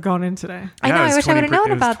wish I would have gone in today. I know. Yeah, it I was wish I would have 20%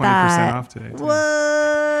 known about 20% that. off today, too.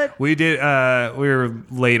 What? We did. We were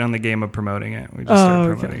late on the game of promoting it. We just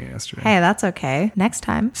started promoting it yesterday. Hey, that's okay. Next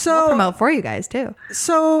time, we'll promote for you guys too.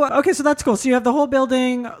 So that's cool. So you have the whole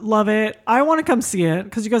building, love it. I want to come see it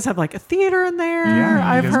because you guys have like a theater in there. Yeah, you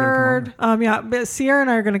I've guys gotta heard. But Sierra and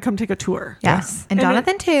I are going to come take a tour. Yes, and And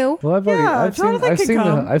Jonathan too. Well,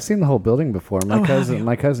 I've seen the whole building before. My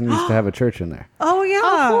cousin used to have a church in there, Oh yeah.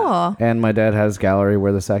 Oh, cool. and my dad has gallery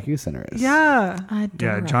where the Sac Youth Center is. Yeah.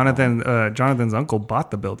 Yeah, Jonathan's uncle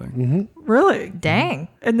bought the building. Really? Dang.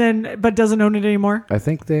 And then, but doesn't own it anymore. I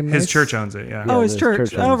think they His church owns it. Yeah. Oh, his his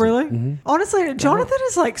church. church Oh, owns it. really? Honestly, Jonathan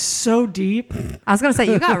is like so deep. I was gonna say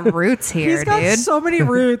you got roots here, He's got dude. so many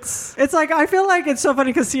roots. It's like I feel like it's so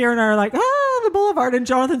funny because Sierra and I are like, on the boulevard, and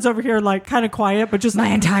Jonathan's over here like kind of quiet, but just My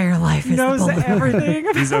entire life is the knows boulevard. everything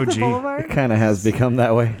about He's OG. the boulevard. It kind of has become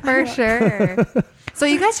that way. For sure. So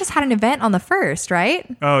you guys just had an event on the 1st, right?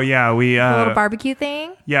 Oh yeah, we A little barbecue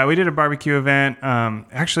thing? yeah, we did a barbecue event.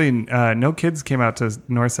 Actually, no kids came out to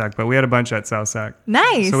North Sac, but we had a bunch at South Sac.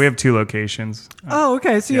 Nice. So we have 2 locations. Oh,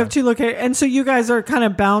 okay. So you Yeah. have 2 locations. And so you guys are kind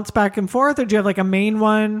of bounced back and forth, or do you have like a main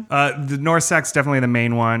one? The North Sac's definitely the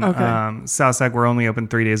main one. Okay. South Sac, we're only open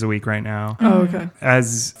 3 days a week right now. Oh, okay.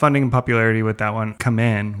 As funding and popularity with that one come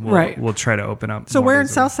in, we'll try to open up. So more where in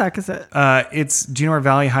days a South Sac is it? week. Do you know where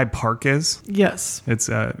Valley High Park is? Yes.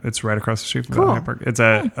 It's right across the street from Cool. Valley High Park. It's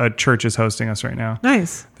a church is hosting us right now.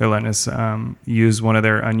 Nice. They're letting us use one of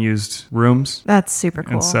their unused rooms. That's super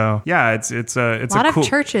cool. And so, yeah, it's a lot cool, of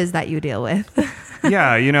churches that you deal with.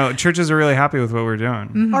 yeah, churches are really happy with what we're doing.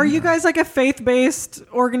 Mm-hmm. Are you guys like a faith-based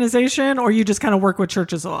organization, or you just kind of work with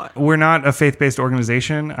churches a lot? We're not a faith-based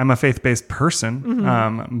organization. I'm a faith-based person.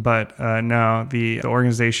 Mm-hmm. But no, the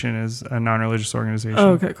organization is a non-religious organization.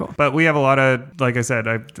 Oh, okay, cool. But we have a lot of, like I said,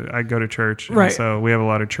 I go to church. And Right. so we have a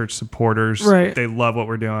lot of church supporters. Right. They love what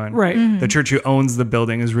we're doing. Right. The church who owns the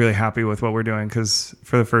building is really happy with what we're doing because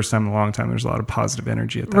for the first time in a long time, there's a lot of positive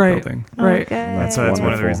energy at that Right. building. Right. Okay. That's one of the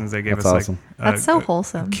Wonderful. reasons they gave That's us awesome. That's so a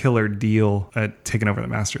wholesome. killer deal at taking over the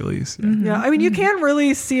master lease. Yeah. Yeah, I mean, you can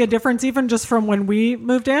really see a difference even just from when we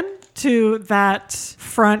moved in to that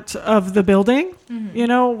front of the building,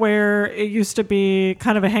 where it used to be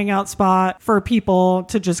kind of a hangout spot for people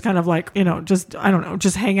to just kind of like,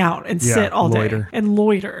 just hang out and Yeah, sit all loiter. day and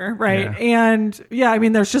loiter, right? Yeah. And yeah, I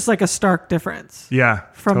mean, there's just like a stark difference Yeah.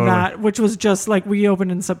 from totally. that, which was just like we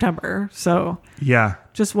opened in September. So Yeah.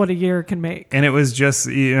 just what a year can make. And it was just,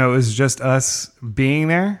 us being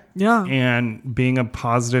there Yeah. and being a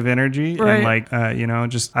positive energy. Right. And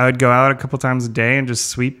I would go out a couple times a day and just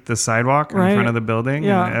sweep the sidewalk in Right. front of the building.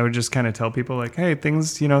 Yeah. And I would just kind of tell people like, hey,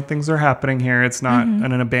 things are happening here. It's not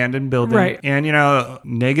an abandoned building. Right. And,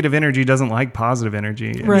 negative energy doesn't like positive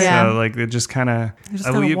energy. And Right. Yeah. So like it just kind of, just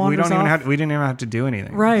kinda we wanders don't even off. we didn't even have to do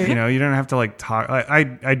anything. Right. You don't have to like talk.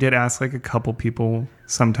 I did ask like a couple people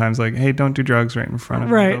sometimes like, hey, don't do drugs right in front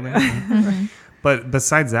of Right. the building. But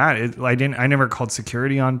besides that, I never called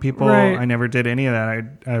security on people. Right. I never did any of that.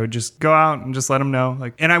 I would just go out and just let them know.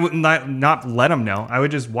 And I would not let them know. I would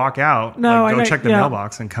just walk out, No, I go know- check the yeah.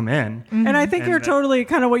 mailbox and come in. And I think And you're that- totally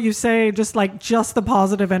kind of what you say, just the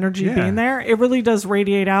positive energy Yeah. being there. It really does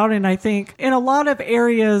radiate out. And I think in a lot of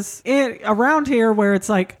areas around here where it's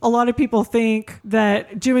like a lot of people think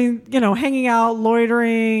that doing, hanging out,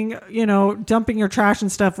 loitering, dumping your trash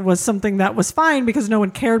and stuff was something that was fine because no one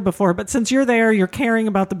cared before. But since you're there, you're caring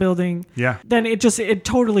about the building. Yeah. Then it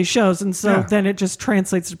totally shows. And so Yeah. then it just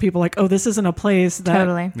translates to people like, oh, this isn't a place that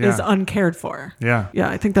Totally. is Yeah. uncared for. Yeah. Yeah,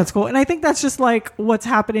 I think that's cool. And I think that's just like what's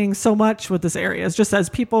happening so much with this area is just as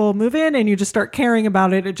people move in and you just start caring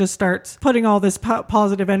about it, it just starts putting all this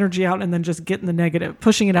positive energy out and then just getting the negative,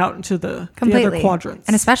 pushing it out into the other quadrants.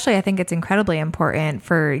 And especially, I think it's incredibly important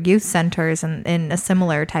for youth centers and in a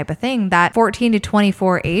similar type of thing that 14 to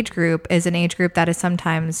 24 age group is an age group that is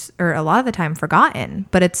sometimes, or a lot of the time, forgotten,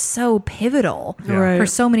 but it's so pivotal Yeah. Right. for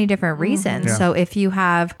so many different reasons. Yeah. So if you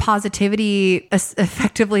have positivity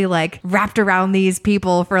effectively like wrapped around these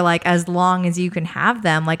people for like as long as you can have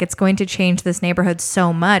them, like it's going to change this neighborhood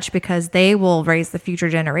so much because they will raise the future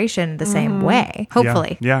generation the same way,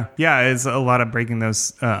 hopefully. Yeah. It's a lot of breaking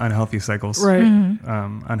those unhealthy cycles. Right.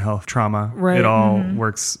 Unhealth, trauma. Right. It all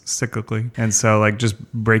works cyclically. And so like just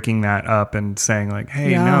breaking that up and saying like,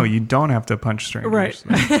 hey, Yeah. no, you don't have to punch strangers. Right.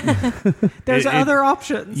 Like, There's it- other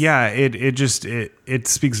options. yeah, it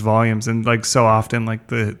speaks volumes. And like so often like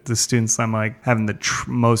the students I'm like having the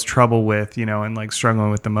most trouble with, and like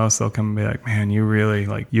struggling with the most, they'll come and be like, man, you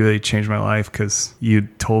really changed my life because you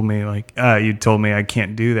told me I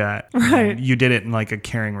can't do that. Right. And you did it in like a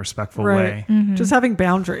caring, respectful Right. way. Just having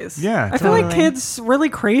boundaries. Yeah, I feel like totally. kids really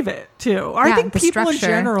crave it too. I Yeah, think the people in structure.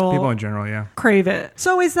 general People in general, yeah. crave it.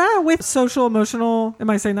 So is that with social emotional? Am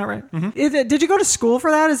I saying that right? Did you go to school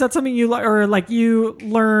for that? Is that something you you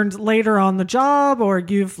learned later on the job, or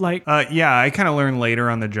you've like? Yeah, I kind of learned later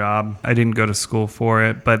on the job. I didn't go to school for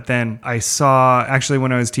it, but then I saw, actually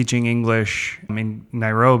when I was teaching English in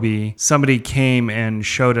Nairobi, somebody came and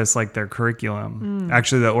showed us like their curriculum.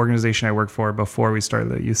 Actually, the organization I worked for before we started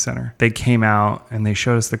the youth center, they came out and they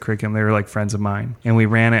showed us the curriculum. They were like friends of mine. And we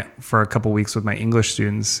ran it for a couple weeks with my English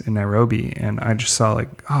students in Nairobi. And I just saw like,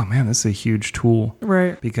 oh man, this is a huge tool.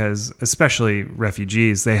 Right. Because especially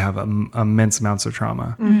refugees, they have immense amounts of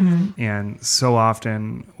trauma. And so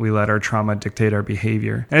often we let our trauma dictate our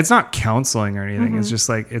behavior. And it's not counseling or anything. It's just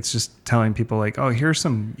like, it's just telling people like, oh, here's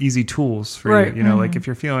some easy tools for you. You know, like if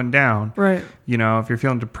you're feeling down, you know, if you're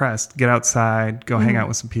feeling depressed, get outside, go hang out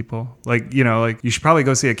with some people. Like, you know, like you should probably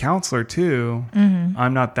go see a counselor too.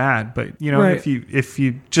 I'm not that, but you know, if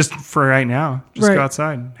you just for right now, just go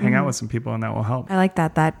outside, hang out with some people, and that will help. I like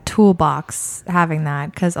that toolbox, having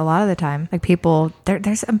that, because a lot of the time, like people,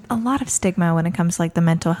 there's a lot of stigma when it comes to like the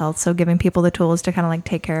mental health. So giving people the tools to kind of like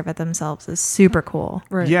take care of it themselves is super cool.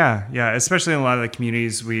 Right. Yeah. Especially in a lot of the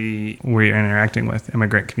communities we're interacting with,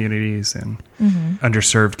 immigrant communities and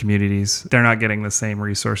underserved communities. They're not getting the same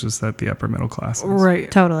resources that the upper middle class is. Right.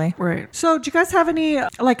 Totally. Right. So do you guys have any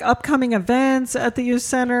like upcoming events at the youth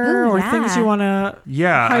center or things you want to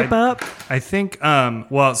hype up? I think,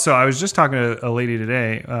 so I was just talking to a lady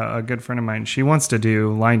today, a good friend of mine. She wants to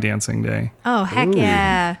do line dancing day. Oh, heck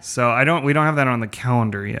yeah. So we don't have that on the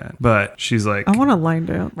calendar yet, but she's like, I want to line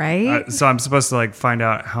dance. Right? So I'm supposed to like find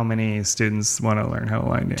out how many students want to learn how to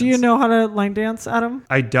line dance. Do you know how to line dance, Adam?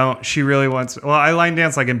 I don't. She really wants, I line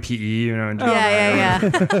dance like in PE, you know.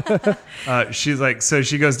 She's like, so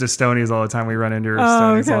she goes to Stoney's all the time. We run into her at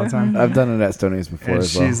Stoney's all the time. I've done it at Stoney's before and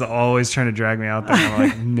as well. She's always trying to drag me out there. I'm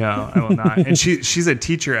like, no, I will not. And she's a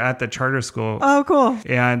teacher at the charter school. Oh, cool.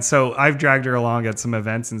 And so I've dragged her along at some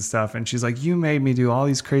events and stuff. And she's like, you made me do all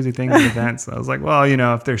these crazy things at events. And I was like, well, you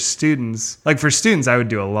know, if there's students, like for students, I would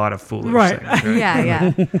do a lot of foolish things. Right?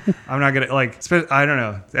 Yeah. I'm not going to I don't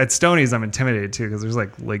know. At Stoney's, I'm intimidated too because there's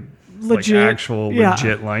like legit, like actual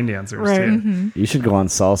legit line dancers too. You should go on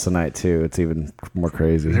salsa night too. It's even more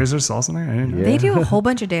crazy. There's a salsa night? I didn't know. They do a whole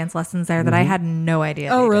bunch of dance lessons there that I had no idea.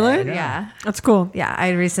 Oh, really? Yeah. That's cool. Yeah,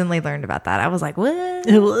 I recently learned about that. I was like, what?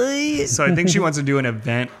 So I think she wants to do an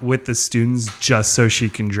event with the students just so she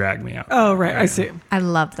can drag me out. Oh, right. I see. I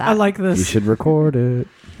love that. I like this. You should record it.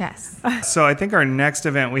 Yes. So I think our next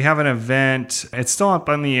event, we have an event. It's still up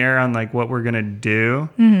on the air on like what we're going to do.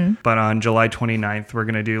 But on July 29th, we're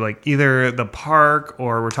going to do like either the park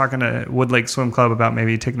or we're talking to Wood Lake Swim Club about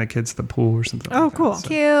maybe taking the kids to the pool or something. Oh, like cool. So.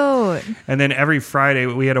 Cute. And then every Friday,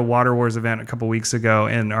 we had a Water Wars event a couple weeks ago,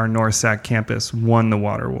 and our North Sac campus won the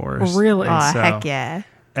Water Wars. Really? Oh, So heck yeah.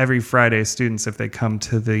 every Friday, students, if they come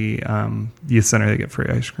to the youth center, they get free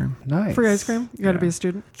ice cream. Nice. Free ice cream? You got to be a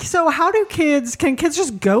student. So how can kids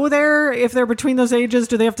just go there if they're between those ages?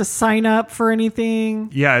 Do they have to sign up for anything?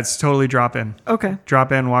 Yeah, it's totally drop in. Okay.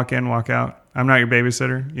 Drop in, walk out. I'm not your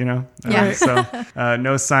babysitter, you know? Yeah. So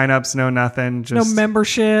no signups, no nothing. Just No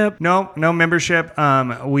membership? No membership.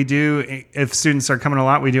 We do, if students are coming a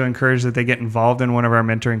lot, we do encourage that they get involved in one of our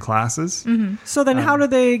mentoring classes. So then how do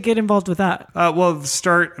they get involved with that? Well,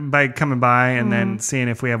 start by coming by and then seeing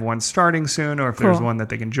if we have one starting soon or if there's one that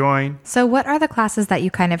they can join. So what are the classes that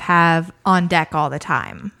you kind of have on deck all the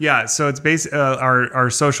time? Yeah, so it's basically our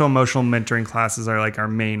social emotional mentoring classes are like our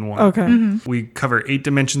main one. Okay. We cover 8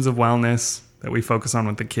 dimensions of wellness that we focus on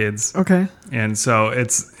with the kids. Okay. And so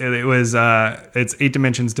it's 8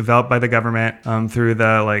 dimensions developed by the government through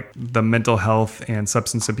the Mental Health and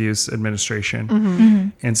Substance Abuse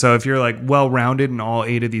Administration. And so if you're like well-rounded in all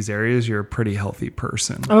 8 of these areas, you're a pretty healthy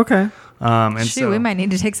person. Okay. And Shoot, we might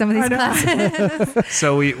need to take some of these classes.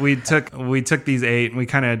 So we took these 8 and we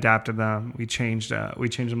kind of adapted them. We changed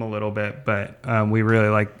them a little bit, but we really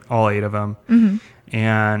like all 8 of them.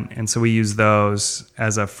 And so we use those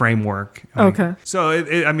as a framework. Okay. So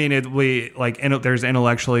there's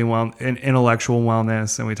intellectual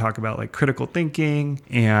wellness, and we talk about like critical thinking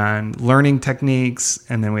and learning techniques,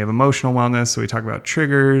 and then we have emotional wellness. So we talk about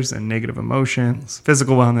triggers and negative emotions.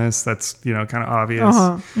 Physical wellness, that's kind of obvious.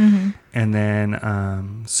 And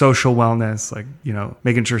then social wellness, like,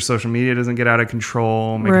 making sure social media doesn't get out of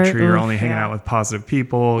control, making sure you're only hanging out with positive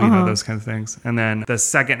people, those kinds of things. And then the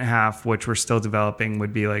second half, which we're still developing,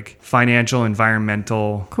 would be like financial,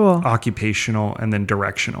 environmental, occupational, and then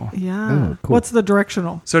directional. Yeah. Oh, cool. What's the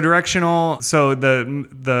directional? So directional, so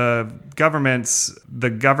the government's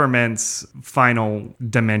final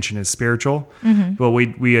dimension is spiritual. Well,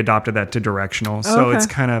 we adopted that to directional. So it's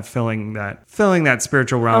kind of filling that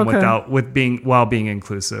spiritual realm while being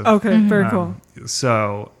inclusive. Okay, very cool.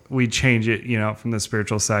 So we change it, from the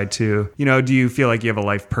spiritual side to, do you feel like you have a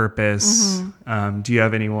life purpose? Do you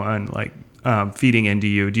have anyone like feeding into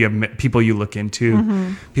you? Do you have people you look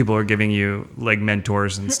into? People are giving you like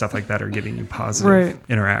mentors and stuff like that are giving you positive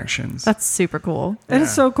interactions. That's super cool. It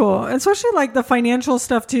is so cool. And especially like the financial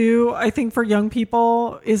stuff too, I think for young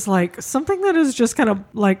people is like something that is just kind of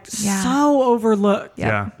like so overlooked.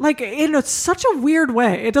 Yeah. Like in such a weird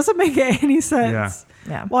way. It doesn't make any sense.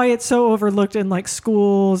 Yeah. Why it's so overlooked in like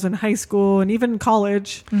schools and high school and even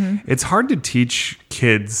college. It's hard to teach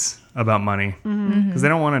kids about money because they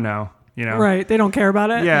don't want to know. You know? Right. They don't care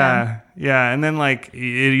about it. Yeah. And then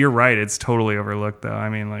you're right. It's totally overlooked though. I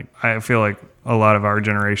mean, I feel like a lot of our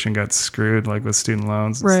generation got screwed with student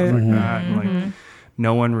loans and stuff like that. And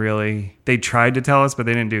no one really, they tried to tell us, but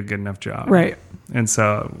they didn't do a good enough job. Right. And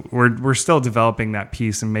so we're still developing that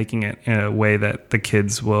piece and making it in a way that the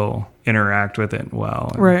kids will interact with it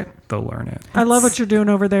well. And they'll learn it. I love what you're doing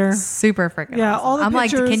over there. Super freaking Yeah, awesome. all the I'm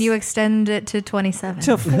pictures- can you extend it to 27?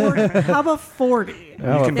 To 40. How about 40?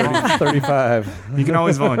 Oh, You can- 35. You can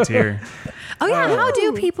always volunteer. Oh yeah, how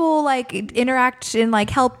do people interact and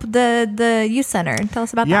help the youth center? Tell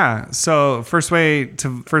us about that. Yeah. So first way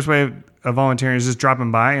of volunteering is just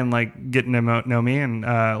dropping by and getting to know me, and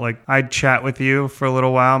I'd chat with you for a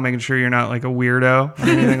little while, making sure you're not a weirdo or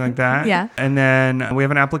anything like that. Yeah. And then we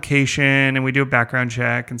have an application and we do a background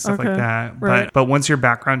check and stuff like that. Right. But once you're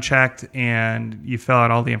background checked and you fill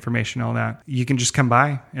out all the information, all that, you can just come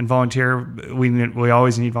by and volunteer. We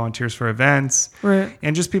always need volunteers for events. Right.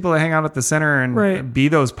 And just people that hang out at the center and be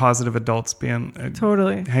those positive adults, being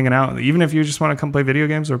Totally. hanging out. Even if you just want to come play video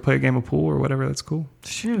games or play a game of pool or whatever, that's cool.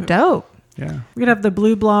 Shoot. Dope. Yeah. We could have the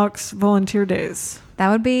Blue Blocks volunteer days. That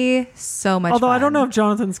would be so much Although fun. I don't know if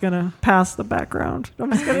Jonathan's going to pass the background.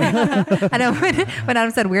 I'm just kidding. I know when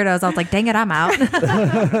Adam said weirdos, I was like, dang it, I'm out.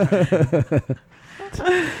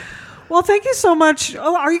 Well, thank you so much.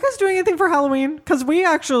 Oh, are you guys doing anything for Halloween? Because we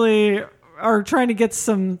actually are trying to get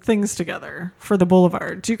some things together for the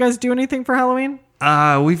Boulevard. Do you guys do anything for Halloween?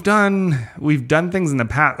 We've done things in the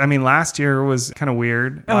past. I mean, last year was kind of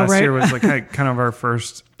weird. Last year was kind of our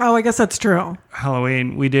first Oh, I guess that's true.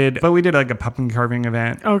 Halloween. We did a pumpkin carving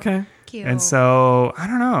event. Okay. Cute. And so I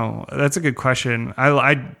don't know. That's a good question.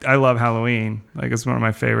 I love Halloween. It's one of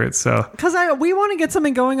my favorites. So Because we want to get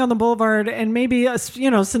something going on the Boulevard, and maybe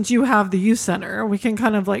since you have the youth center, we can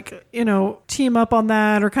kind of team up on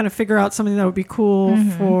that, or kind of figure out something that would be cool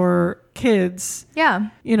for kids. yeah.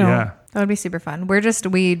 Yeah. That would be super fun. We're just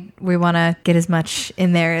we want to get as much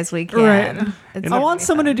in there as we can. Right. I want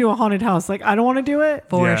someone to do a haunted house. I don't want to do it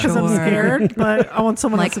because I'm scared, but I want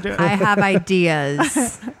someone else to do it. I have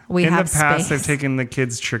ideas. We in have the past, space. I've taken the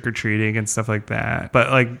kids trick or treating and stuff like that.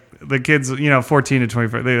 But the kids, 14 to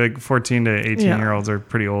 24, they 14 to 18 year olds are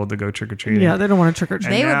pretty old to go trick or treating. Yeah, they don't want to trick or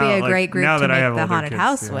treat. They would be a great group now to that I make have the older haunted kids,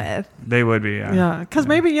 house with. They would be, yeah. Yeah, because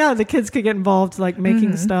maybe the kids could get involved,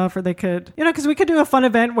 making stuff, or they could, because we could do a fun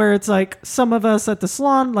event where it's some of us at the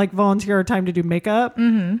salon volunteer our time to do makeup.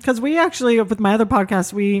 Because we actually, with my other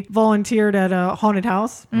podcast, we volunteered at a haunted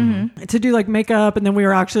house to do makeup, and then we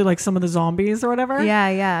were actually some of the zombies or whatever.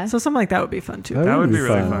 Yeah. So something like that would be fun too. That would be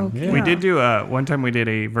really fun. Yeah. We did do one time we did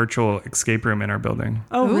a virtual escape room in our building.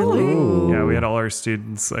 Oh, really? Ooh. Yeah, we had all our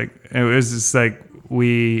students it was just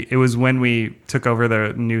it was when we took over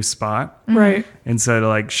the new spot. Right. And so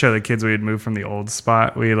to show the kids we had moved from the old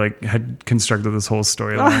spot, we had constructed this whole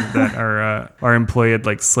storyline that our employee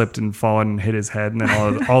had slipped and fallen and hit his head, and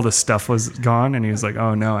then all the stuff was gone, and he was like,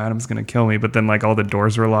 "Oh no, Adam's gonna kill me!" But then all the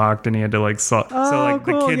doors were locked, and he had to solve. Oh,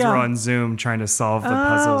 cool, the kids yeah. were on Zoom trying to solve the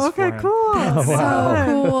puzzles. Oh, okay, for him. cool. Oh, wow.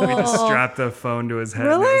 So cool. We just strapped the phone to his head.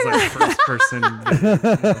 Really? And it was first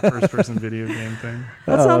person video game thing.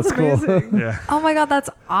 That sounds that's cool. amazing. Yeah. Oh my god, that's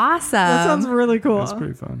awesome. That sounds really cool. That's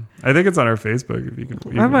pretty fun. I think it's on our Facebook if you can.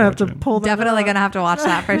 I might have to pull that Definitely up. gonna have to watch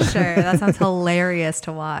that for sure. That sounds hilarious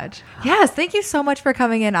to watch. Yes, thank you so much for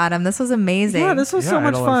coming in, Adam. This was amazing. Yeah, this was so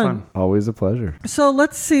much fun. Always a pleasure. So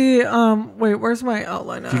let's see. Wait, where's my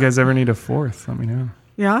outline? If you guys ever need a fourth, let me know.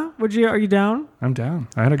 Yeah, are you down? I'm down.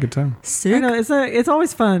 I had a good time. I know it's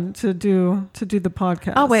always fun to do the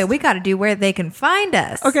podcast. Oh wait, we got to do where they can find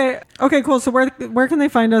us. Okay, cool. So where can they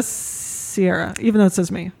find us, Sierra? Even though it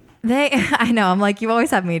says me. I know. I'm you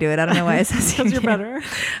always have me do it. I don't know why it says Because you're do. better.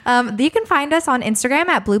 You can find us on Instagram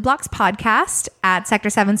at Blue Blocks Podcast, at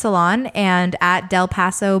Sector 7 Salon, and at Del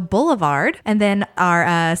Paso Boulevard. And then our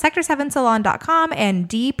sector7salon.com and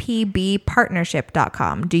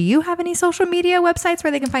dpbpartnership.com. Do you have any social media websites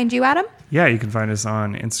where they can find you, Adam? Yeah, you can find us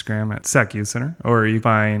on Instagram at Sac Youth Center, or you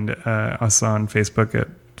find us on Facebook at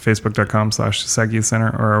facebook.com/Sac Youth Center,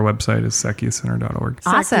 or our website is sacyouthcenter.org.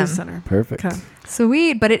 Awesome. Youth Center. Perfect. Okay.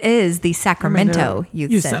 Sweet, but it is the Sacramento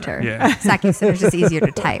Youth Center. Yeah. Sac Youth Center is just easier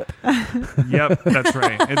to type. Yep, that's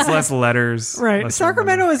right. It's less letters. Right. less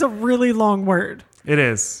Sacramento is a really long word. It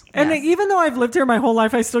is. And Yes. even though I've lived here my whole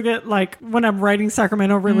life, I still get when I'm writing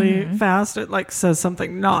Sacramento really fast, it says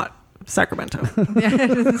something not Sacramento.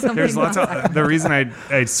 There's lots of the reason I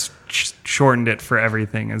shortened it for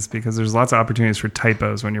everything is because there's lots of opportunities for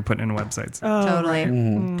typos when you're putting in websites. Totally.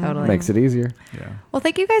 Totally. Makes it easier. Yeah. Well,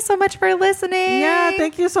 thank you guys so much for listening. Yeah,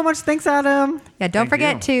 thank you so much. Thanks, Adam. Yeah, don't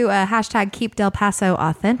forget to hashtag keep Del Paso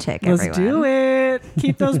authentic, Let's everyone. do it.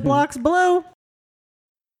 Keep those blocks below.